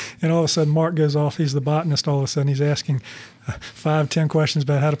land. And all of a sudden, Mark goes off. He's the botanist. All of a sudden, he's asking 5-10 questions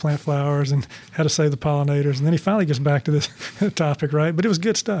about how to plant flowers and how to save the pollinators. And then he finally gets back to this topic, right? But it was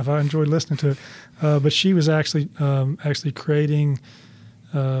good stuff. I enjoyed listening to it. But she was actually creating.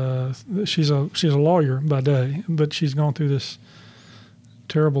 She's a lawyer by day, but she's gone through this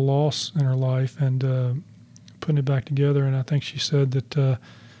terrible loss in her life and putting it back together. And I think she said that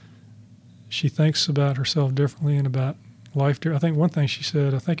she thinks about herself differently and about life. I think one thing she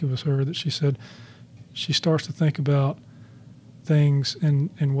said, I think it was her, that she said she starts to think about things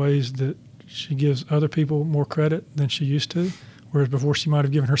in ways that she gives other people more credit than she used to, whereas before she might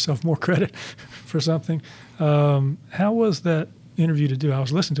have given herself more credit for something. How was that interview to do? I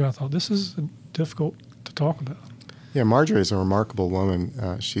was listening to it. I thought, this is difficult to talk about. Yeah, Marjorie is a remarkable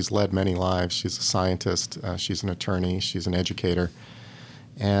woman. She's led many lives. She's a scientist. She's an attorney. She's an educator.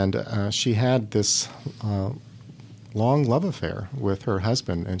 And she had this long love affair with her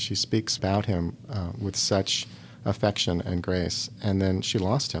husband, and she speaks about him with such affection and grace. And then she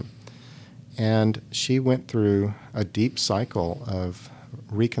lost him. And she went through a deep cycle of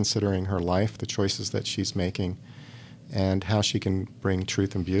reconsidering her life, the choices that she's making, and how she can bring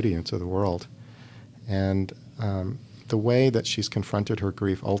truth and beauty into the world. And the way that she's confronted her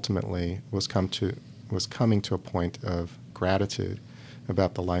grief ultimately was coming to a point of gratitude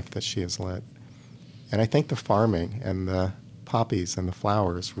about the life that she has led. And I think the farming and the poppies and the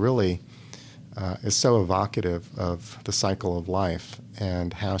flowers really is so evocative of the cycle of life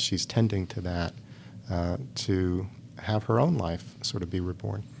and how she's tending to that to have her own life sort of be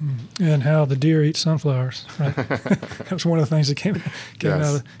reborn. And how the deer eat sunflowers, right? That was one of the things that came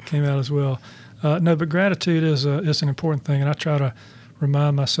out as well. No, but gratitude is an important thing, and I try to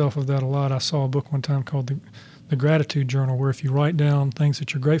remind myself of that a lot. I saw a book one time called the Gratitude Journal, where if you write down things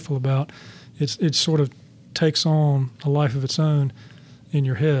that you're grateful about, it sort of takes on a life of its own in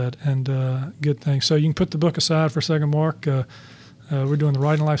your head, and good things. So you can put the book aside for a second, Mark. We're doing the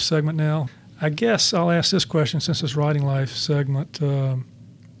Writing Life segment now. I guess I'll ask this question since it's Writing Life segment. Do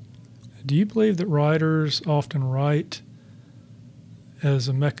you believe that writers often write as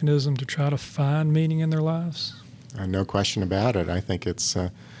a mechanism to try to find meaning in their lives? No question about it. I think it's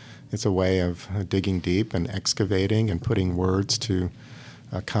a way of digging deep and excavating and putting words to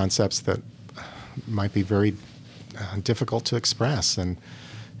concepts that might be very difficult to express. And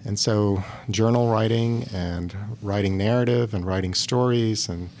so journal writing and writing narrative and writing stories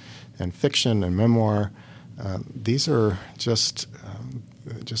and fiction and memoir, these are just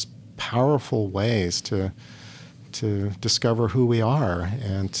powerful ways to discover who we are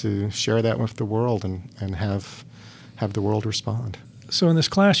and to share that with the world and have the world respond. So in this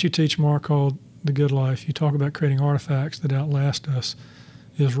class you teach, Mark, called The Good Life, you talk about creating artifacts that outlast us.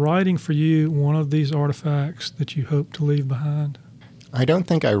 Is writing for you one of these artifacts that you hope to leave behind? I don't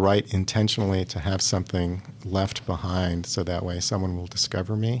think I write intentionally to have something left behind so that way someone will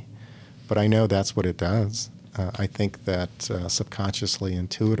discover me, but I know that's what it does. I think that subconsciously,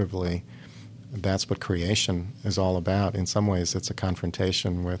 intuitively, that's what creation is all about. In some ways, it's a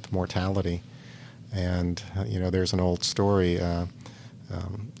confrontation with mortality. And, there's an old story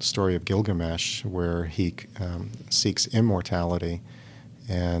of Gilgamesh, where he seeks immortality.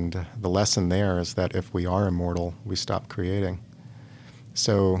 And the lesson there is that if we are immortal, we stop creating.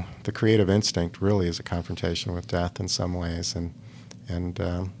 So the creative instinct really is a confrontation with death in some ways, and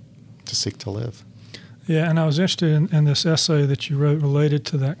to seek to live. Yeah, and I was interested in this essay that you wrote related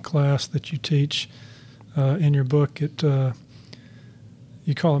to that class that you teach in your book.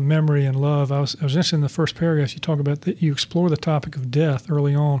 You call it Memory and Love. I was interested in the first paragraph. You talk about that you explore the topic of death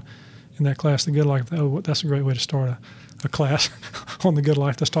early on in that class, The Good Life. Oh, that's a great way to start a class on the good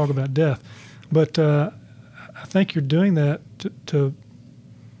life. Let's talk about death. But I think you're doing that to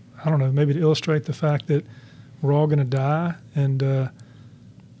I don't know, maybe to illustrate the fact that we're all going to die, and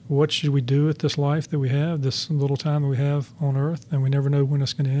what should we do with this life that we have, this little time that we have on earth, and we never know when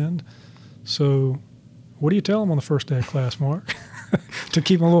it's going to end. So what do you tell them on the first day of class, Mark, to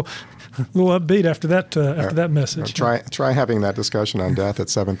keep them a little upbeat after that message? Try having that discussion on death at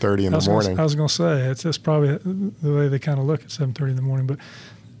 7:30 in the morning. I was going to say, it's probably the way they kind of look at 7:30 in the morning.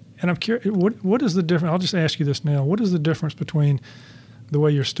 And I'm curious, what is the difference? I'll just ask you this now. What is the difference between the way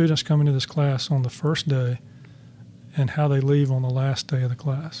your students come into this class on the first day and how they leave on the last day of the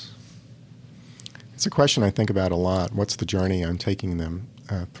class? It's a question I think about a lot. What's the journey I'm taking them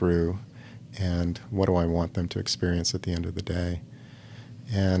through, and what do I want them to experience at the end of the day?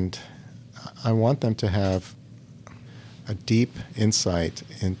 And I want them to have a deep insight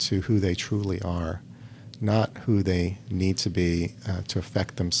into who they truly are, not who they need to be to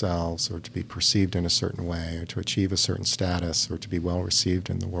affect themselves or to be perceived in a certain way or to achieve a certain status or to be well received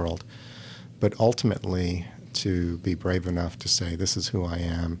in the world, but ultimately to be brave enough to say, this is who I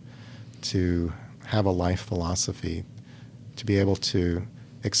am, to have a life philosophy, to be able to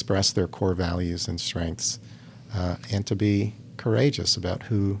express their core values and strengths, and to be courageous about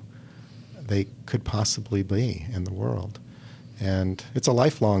who they could possibly be in the world. And it's a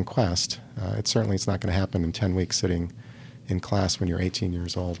lifelong quest. It's not going to happen in 10 weeks sitting in class when you're 18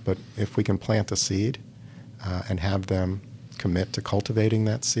 years old. But if we can plant a seed and have them commit to cultivating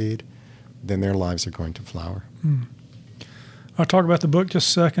that seed, then their lives are going to flower. I'll talk about the book just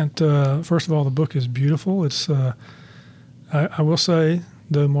a second. First of all, the book is beautiful. It's I will say,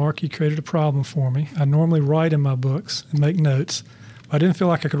 though, Mark, you created a problem for me. I normally write in my books and make notes. I didn't feel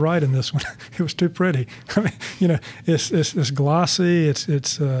like I could write in this one. It was too pretty. I mean, it's glossy. It's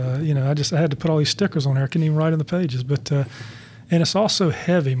I had to put all these stickers on there. I couldn't even write on the pages. But and it's also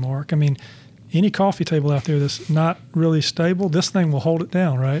heavy, Mark. I mean, any coffee table out there that's not really stable, this thing will hold it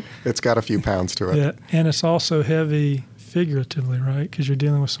down, right? It's got a few pounds to it. Yeah, and it's also heavy figuratively, right? Because you're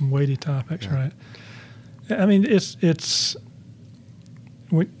dealing with some weighty topics, right? I mean, it's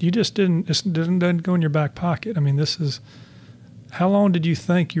you just doesn't go in your back pocket. I mean, this is. How long did you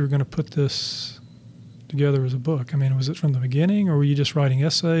think you were going to put this together as a book? I mean, was it from the beginning, or were you just writing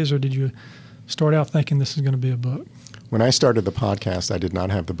essays, or did you start out thinking this is going to be a book? When I started the podcast, I did not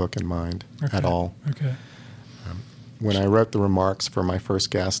have the book in mind at all. Okay. When I wrote the remarks for my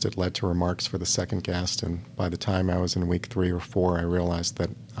first guest, it led to remarks for the second guest, and by the time I was in week 3 or 4, I realized that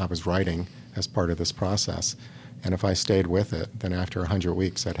I was writing as part of this process. And if I stayed with it, then after 100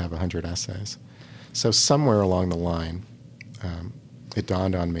 weeks, I'd have 100 essays. So somewhere along the line, it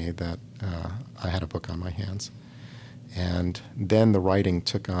dawned on me that I had a book on my hands. And then the writing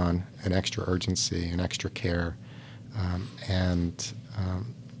took on an extra urgency, an extra care. And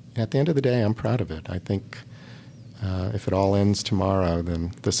at the end of the day, I'm proud of it. I think if it all ends tomorrow,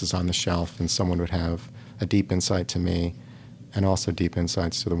 then this is on the shelf and someone would have a deep insight to me and also deep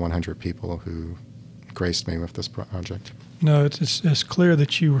insights to the 100 people who graced me with this project. No, it's clear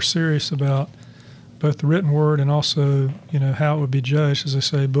that you were serious about both the written word and also, how it would be judged, as they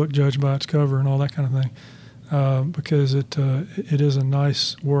say, book judged by its cover and all that kind of thing, because it is a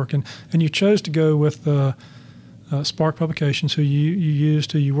nice work. And you chose to go with Spark Publications, who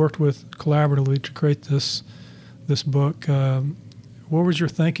you worked with collaboratively to create this book. What was your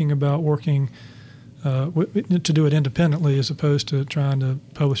thinking about working to do it independently as opposed to trying to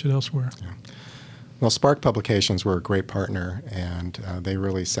publish it elsewhere? Yeah. Well, Spark Publications were a great partner, and they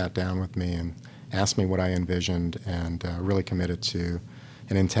really sat down with me and asked me what I envisioned and really committed to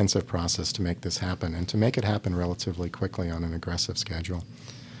an intensive process to make this happen and to make it happen relatively quickly on an aggressive schedule.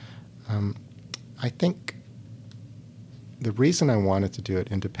 I think the reason I wanted to do it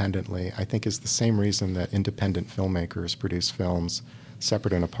independently, I think, is the same reason that independent filmmakers produce films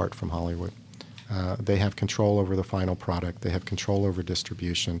separate and apart from Hollywood. They have control over the final product. They have control over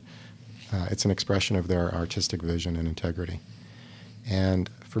distribution. It's an expression of their artistic vision and integrity. And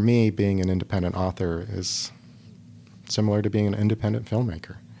for me, being an independent author is similar to being an independent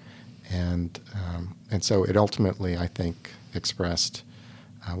filmmaker. And so it ultimately, I think, expressed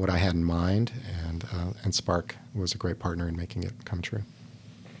what I had in mind, and Spark was a great partner in making it come true.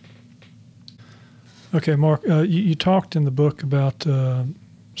 Okay, Mark, you talked in the book about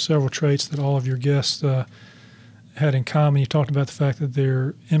several traits that all of your guests had in common. You talked about the fact that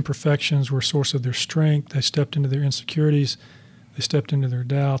their imperfections were a source of their strength. They stepped into their insecurities. They stepped into their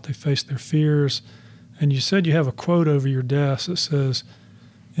doubt. They faced their fears. And you said you have a quote over your desk that says,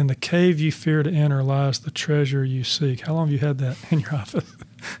 "In the cave you fear to enter lies the treasure you seek." How long have you had that in your office?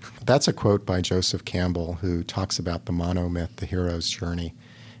 That's a quote by Joseph Campbell, who talks about the monomyth, the hero's journey.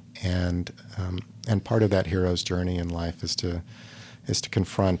 And part of that hero's journey in life is to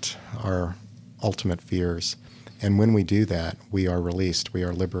confront our ultimate fears. And when we do that, we are released, we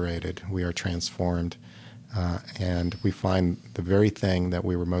are liberated, we are transformed, and we find the very thing that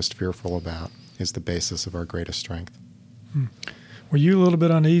we were most fearful about is the basis of our greatest strength. Were you a little bit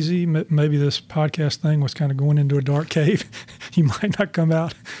uneasy? Maybe this podcast thing was kind of going into a dark cave. You might not come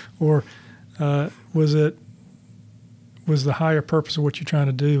out, or was the higher purpose of what you're trying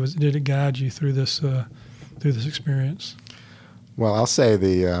to do? Did it guide you through this experience? Well, I'll say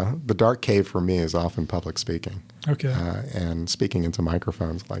the dark cave for me is often public speaking. Okay. And speaking into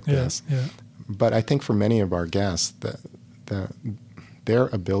microphones like this. Yeah. But I think for many of our guests, their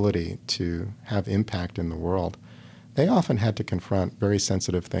ability to have impact in the world, they often had to confront very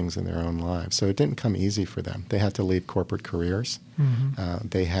sensitive things in their own lives. So it didn't come easy for them. They had to leave corporate careers. Mm-hmm.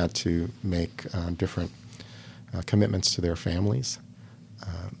 They had to make different commitments to their families.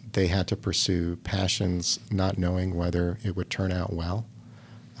 They had to pursue passions not knowing whether it would turn out well.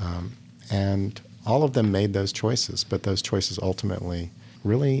 And all of them made those choices, but those choices ultimately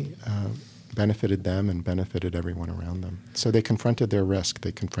really benefited them and benefited everyone around them. So they confronted their risk.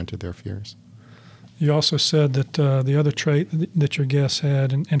 They confronted their fears. You also said that the other trait that your guests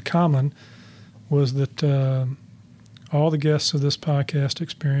had in common was that all the guests of this podcast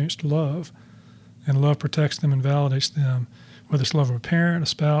experienced love, and love protects them and validates them, whether it's love of a parent, a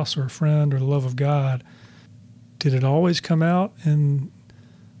spouse, or a friend, or the love of God. Did it always come out in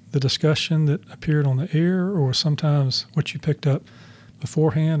the discussion that appeared on the air, or was sometimes what you picked up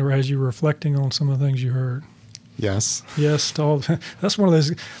beforehand or as you were reflecting on some of the things you heard? Yes. Yes to all. That's one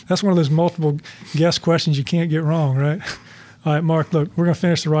of those multiple guest questions you can't get wrong, right? All right, Mark, look, we're going to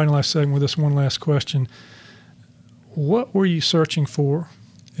finish the Writing Life segment with this one last question. What were you searching for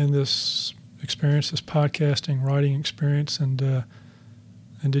in this experience, this podcasting, writing experience, and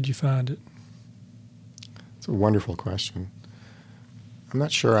did you find it? It's a wonderful question. I'm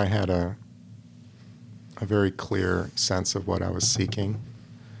not sure I had a very clear sense of what I was seeking.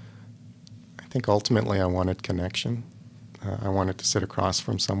 I think ultimately I wanted connection. I wanted to sit across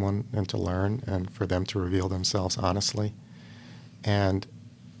from someone and to learn and for them to reveal themselves honestly. And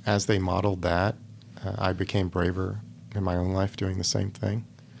as they modeled that, I became braver in my own life doing the same thing.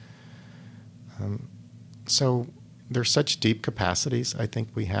 So there's such deep capacities I think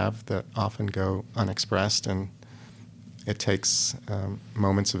we have that often go unexpressed, and it takes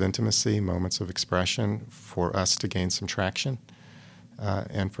moments of intimacy, moments of expression for us to gain some traction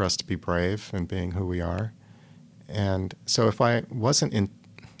and for us to be brave in being who we are. And so if I wasn't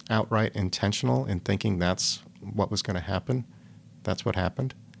outright intentional in thinking that's what was going to happen, that's what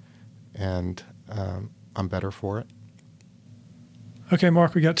happened, and I'm better for it. Okay,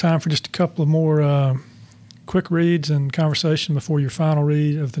 Mark, we got time for just a couple of more quick reads and conversation before your final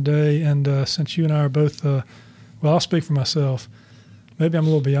read of the day. And since you and I are both, well, I'll speak for myself. Maybe I'm a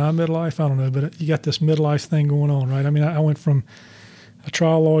little beyond midlife, I don't know, but you got this midlife thing going on, right? I mean, I went from a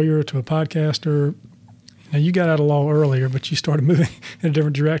trial lawyer to a podcaster. Now, you got out of law earlier, but you started moving in a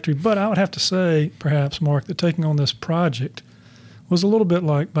different directory. But I would have to say, perhaps, Mark, that taking on this project was a little bit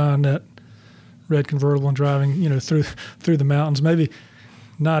like buying that red convertible and driving, through the mountains. Maybe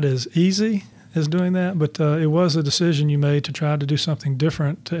not as easy as doing that, but it was a decision you made to try to do something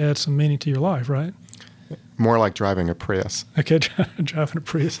different to add some meaning to your life, right? More like driving a Prius. Okay, driving a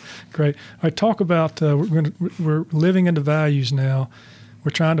Prius. Great. All right, talk about, we're living into values now.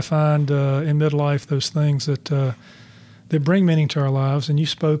 We're trying to find in midlife those things that bring meaning to our lives. And you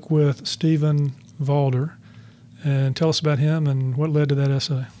spoke with Stephen Valder. And tell us about him and what led to that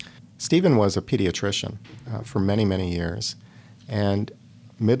essay. Stephen was a pediatrician for many, many years. And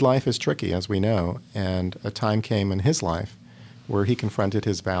midlife is tricky, as we know. And a time came in his life where he confronted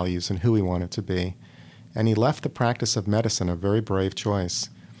his values and who he wanted to be. And he left the practice of medicine, a very brave choice,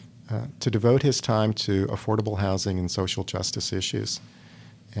 to devote his time to affordable housing and social justice issues.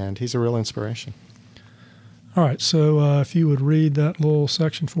 And he's a real inspiration. All right, so if you would read that little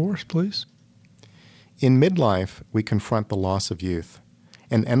section for us, please. In midlife, we confront the loss of youth,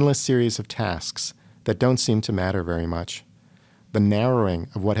 an endless series of tasks that don't seem to matter very much, the narrowing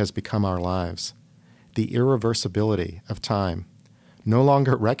of what has become our lives, the irreversibility of time, no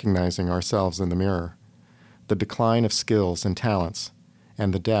longer recognizing ourselves in the mirror, the decline of skills and talents,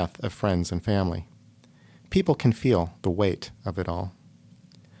 and the death of friends and family. People can feel the weight of it all.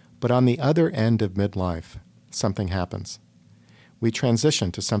 But on the other end of midlife, something happens. We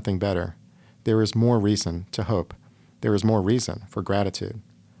transition to something better. There is more reason to hope. There is more reason for gratitude.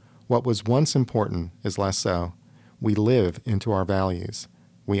 What was once important is less so. We live into our values.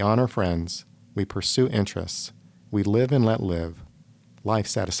 We honor friends. We pursue interests. We live and let live. Life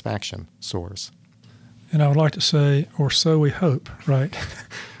satisfaction soars. And I would like to say, or so we hope, right?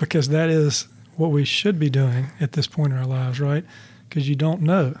 Because that is what we should be doing at this point in our lives, right? Because you don't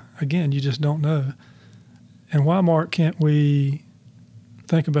know. Again, you just don't know. And why, Mark, can't we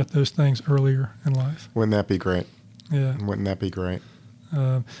think about those things earlier in life? Wouldn't that be great? Yeah. Wouldn't that be great?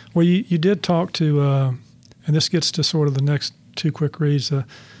 Well, you did talk to, and this gets to sort of the next two quick reads,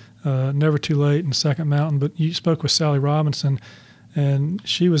 Never Too Late and Second Mountain, but you spoke with Sally Robinson, and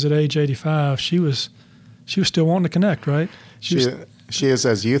she was at age 85. She was still wanting to connect, right? She is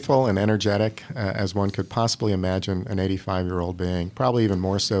as youthful and energetic as one could possibly imagine an 85-year-old being, probably even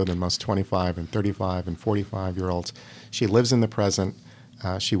more so than most 25 and 35 and 45-year-olds. She lives in the present.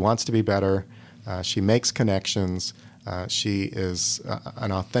 She wants to be better. She makes connections. She is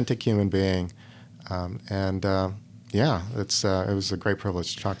an authentic human being. It was a great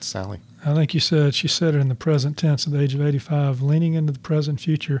privilege to talk to Sally. I think she said it in the present tense at the age of 85, leaning into the present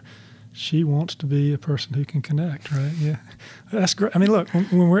future. She wants to be a person who can connect, right? Yeah. That's great. I mean, look,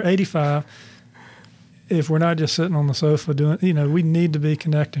 when we're 85, if we're not just sitting on the sofa doing, we need to be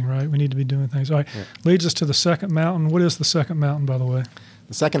connecting, right? We need to be doing things. All right. Yeah. Leads us to the second mountain. What is the second mountain, by the way?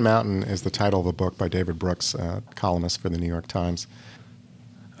 The Second Mountain is the title of a book by David Brooks, columnist for the New York Times.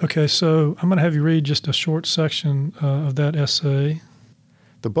 Okay, so I'm going to have you read just a short section of that essay.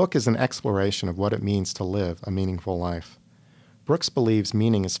 The book is an exploration of what it means to live a meaningful life. Brooks believes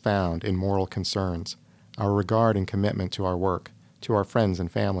meaning is found in moral concerns, our regard and commitment to our work, to our friends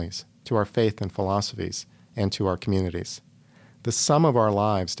and families, to our faith and philosophies, and to our communities. The sum of our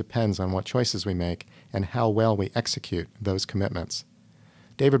lives depends on what choices we make and how well we execute those commitments.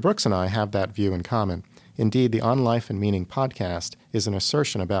 David Brooks and I have that view in common. Indeed, the On Life and Meaning podcast is an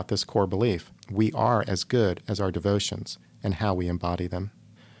assertion about this core belief. We are as good as our devotions and how we embody them.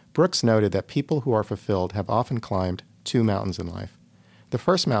 Brooks noted that people who are fulfilled have often climbed two mountains in life. The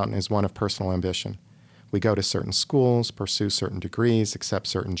first mountain is one of personal ambition. We go to certain schools, pursue certain degrees, accept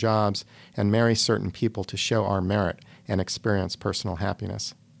certain jobs, and marry certain people to show our merit and experience personal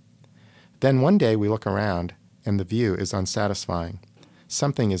happiness. Then one day we look around and the view is unsatisfying.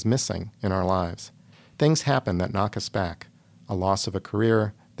 Something is missing in our lives. Things happen that knock us back. A loss of a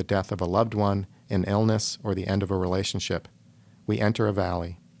career, the death of a loved one, an illness, or the end of a relationship. We enter a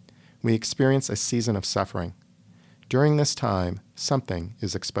valley. We experience a season of suffering. During this time, something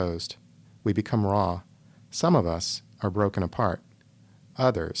is exposed. We become raw. Some of us are broken apart.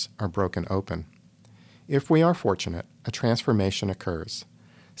 Others are broken open. If we are fortunate, a transformation occurs.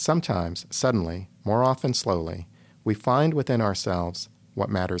 Sometimes, suddenly, more often slowly, we find within ourselves what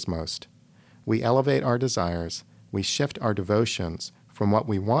matters most. We elevate our desires. We shift our devotions from what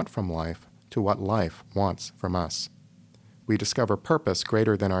we want from life to what life wants from us. We discover purpose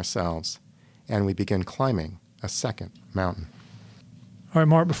greater than ourselves, and we begin climbing a second mountain. All right,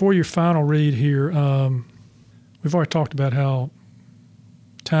 Mark, before your final read here, we've already talked about how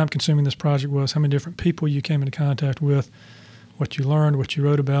time-consuming this project was, how many different people you came into contact with, what you learned, what you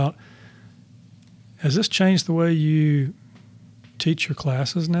wrote about. Has this changed the way you teach your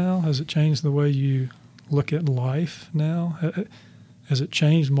classes now? Has it changed the way you look at life now? Has it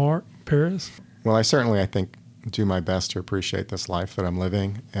changed Mark Parris? Well, I think, do my best to appreciate this life that I'm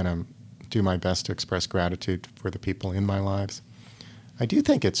living, and do my best to express gratitude for the people in my lives. I do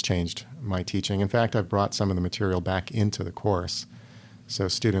think it's changed my teaching. In fact, I've brought some of the material back into the course. So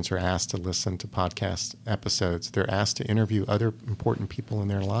students are asked to listen to podcast episodes. They're asked to interview other important people in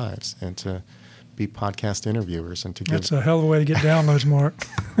their lives and to be podcast interviewers and to give. That's a hell of a way to get downloads, Mark.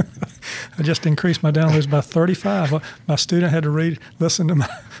 I just increased my downloads by 35. My student had to listen to my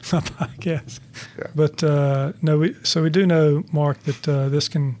podcast. Yeah. But we do know, Mark, that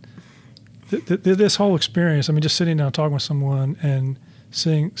this whole experience, just sitting down talking with someone and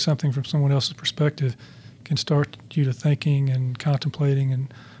seeing something from someone else's perspective can start you to thinking and contemplating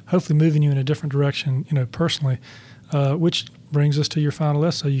and hopefully moving you in a different direction, personally, which brings us to your final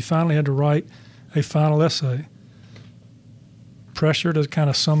essay. You finally had to write a final essay. Pressure to kind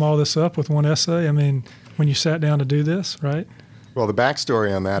of sum all this up with one essay? When you sat down to do this, right? Well, the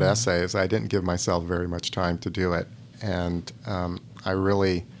backstory on that essay is I didn't give myself very much time to do it. And I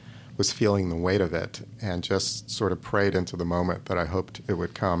really was feeling the weight of it and just sort of prayed into the moment that I hoped it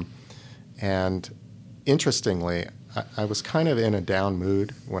would come. And interestingly, I was kind of in a down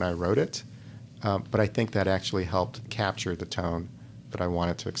mood when I wrote it, but I think that actually helped capture the tone that I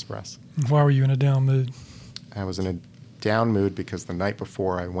wanted to express. Why were you in a down mood? I was in a down mood because the night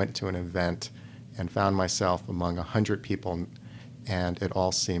before I went to an event and found myself among 100 people, and it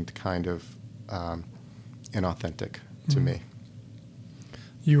all seemed kind of inauthentic to me.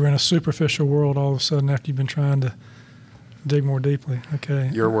 You were in a superficial world all of a sudden after you've been trying to dig more deeply. Okay.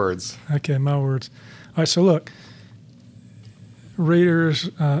 Your words. Okay, my words. All right, so look, readers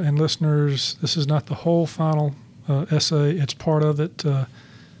and listeners, this is not the whole final essay. It's part of it,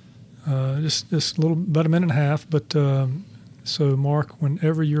 just a little, about a minute and a half. But so, Mark,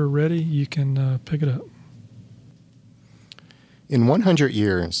 whenever you're ready, you can pick it up. In 100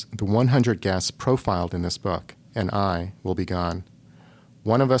 years, the 100 guests profiled in this book, and I will be gone.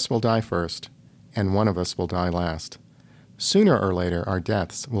 One of us will die first, and one of us will die last. Sooner or later, our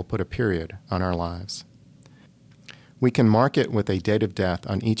deaths will put a period on our lives. We can mark it with a date of death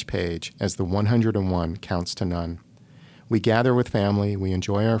on each page as the 101 counts to none. We gather with family, we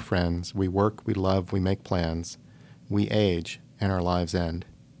enjoy our friends, we work, we love, we make plans. We age, and our lives end.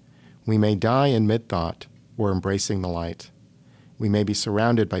 We may die in mid-thought or embracing the light. We may be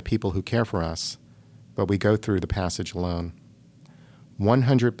surrounded by people who care for us, but we go through the passage alone.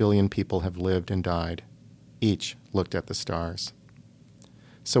 100 billion people have lived and died. Each looked at the stars.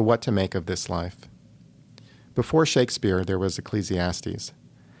 So what to make of this life? Before Shakespeare, there was Ecclesiastes.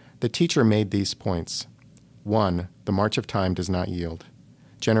 The teacher made these points. 1, the march of time does not yield.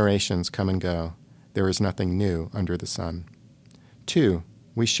 Generations come and go. There is nothing new under the sun. 2,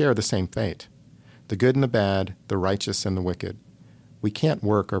 we share the same fate. The good and the bad, the righteous and the wicked. We can't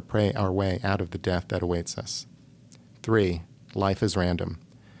work or pray our way out of the death that awaits us. 3, life is random.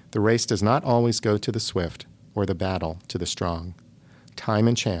 The race does not always go to the swift or the battle to the strong. Time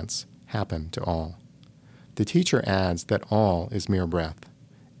and chance happen to all. The teacher adds that all is mere breath.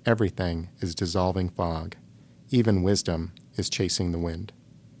 Everything is dissolving fog. Even wisdom is chasing the wind.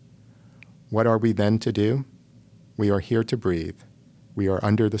 What are we then to do? We are here to breathe. We are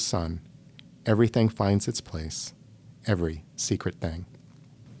under the sun. Everything finds its place. Every secret thing.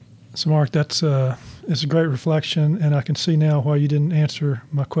 So, Mark, it's a great reflection, and I can see now why you didn't answer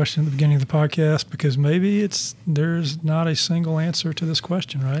my question at the beginning of the podcast, because maybe there's not a single answer to this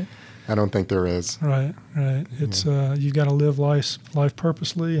question, right? I don't think there is. Right. It's you've got to live life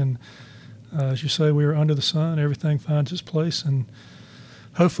purposely, and as you say, we are under the sun. Everything finds its place, and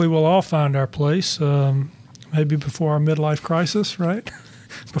hopefully we'll all find our place. Maybe before our midlife crisis, right?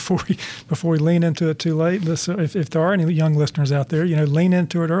 before we lean into it too late. If there are any young listeners out there, lean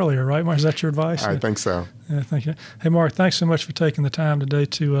into it earlier, right, Mark? Is that your advice? I think so. Yeah, thank you. Hey, Mark, thanks so much for taking the time today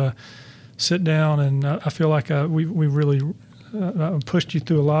to sit down, and I feel like we really pushed you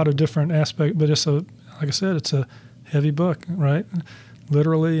through a lot of different aspects, but like I said, it's a heavy book, right?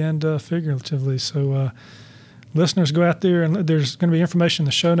 Literally and figuratively. So listeners, go out there, and there's going to be information in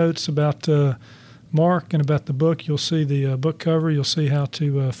the show notes about Mark and about the book. You'll see the book cover. You'll see how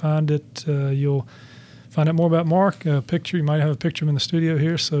to find it. You'll find out more about Mark. You might have a picture of him in the studio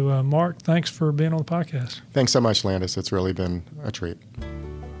here. So, Mark, thanks for being on the podcast. Thanks so much, Landis. It's really been a treat.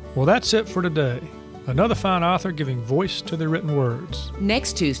 Well, that's it for today. Another fine author giving voice to the written words.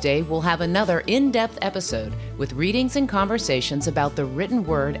 Next Tuesday, we'll have another in-depth episode with readings and conversations about the written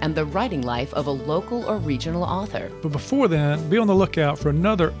word and the writing life of a local or regional author. But before then, be on the lookout for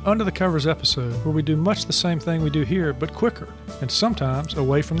another Under the Covers episode where we do much the same thing we do here, but quicker, and sometimes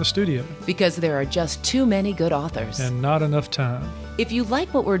away from the studio. Because there are just too many good authors. And not enough time. If you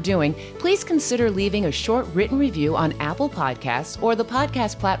like what we're doing, please consider leaving a short written review on Apple Podcasts or the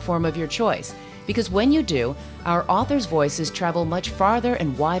podcast platform of your choice. Because when you do, our authors' voices travel much farther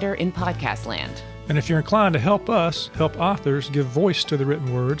and wider in podcast land. And if you're inclined to help us help authors give voice to the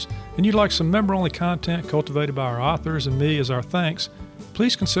written words, and you'd like some member-only content cultivated by our authors and me as our thanks,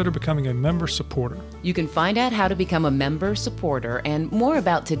 please consider becoming a member supporter. You can find out how to become a member supporter and more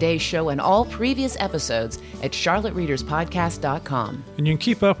about today's show and all previous episodes at charlottereaderspodcast.com. And you can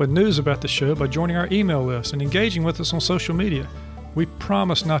keep up with news about the show by joining our email list and engaging with us on social media. We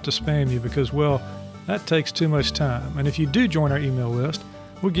promise not to spam you because, well, that takes too much time. And if you do join our email list,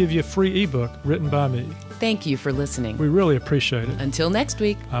 we'll give you a free ebook written by me. Thank you for listening. We really appreciate it. Until next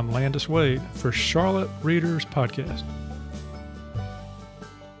week. I'm Landis Wade for Charlotte Readers Podcast.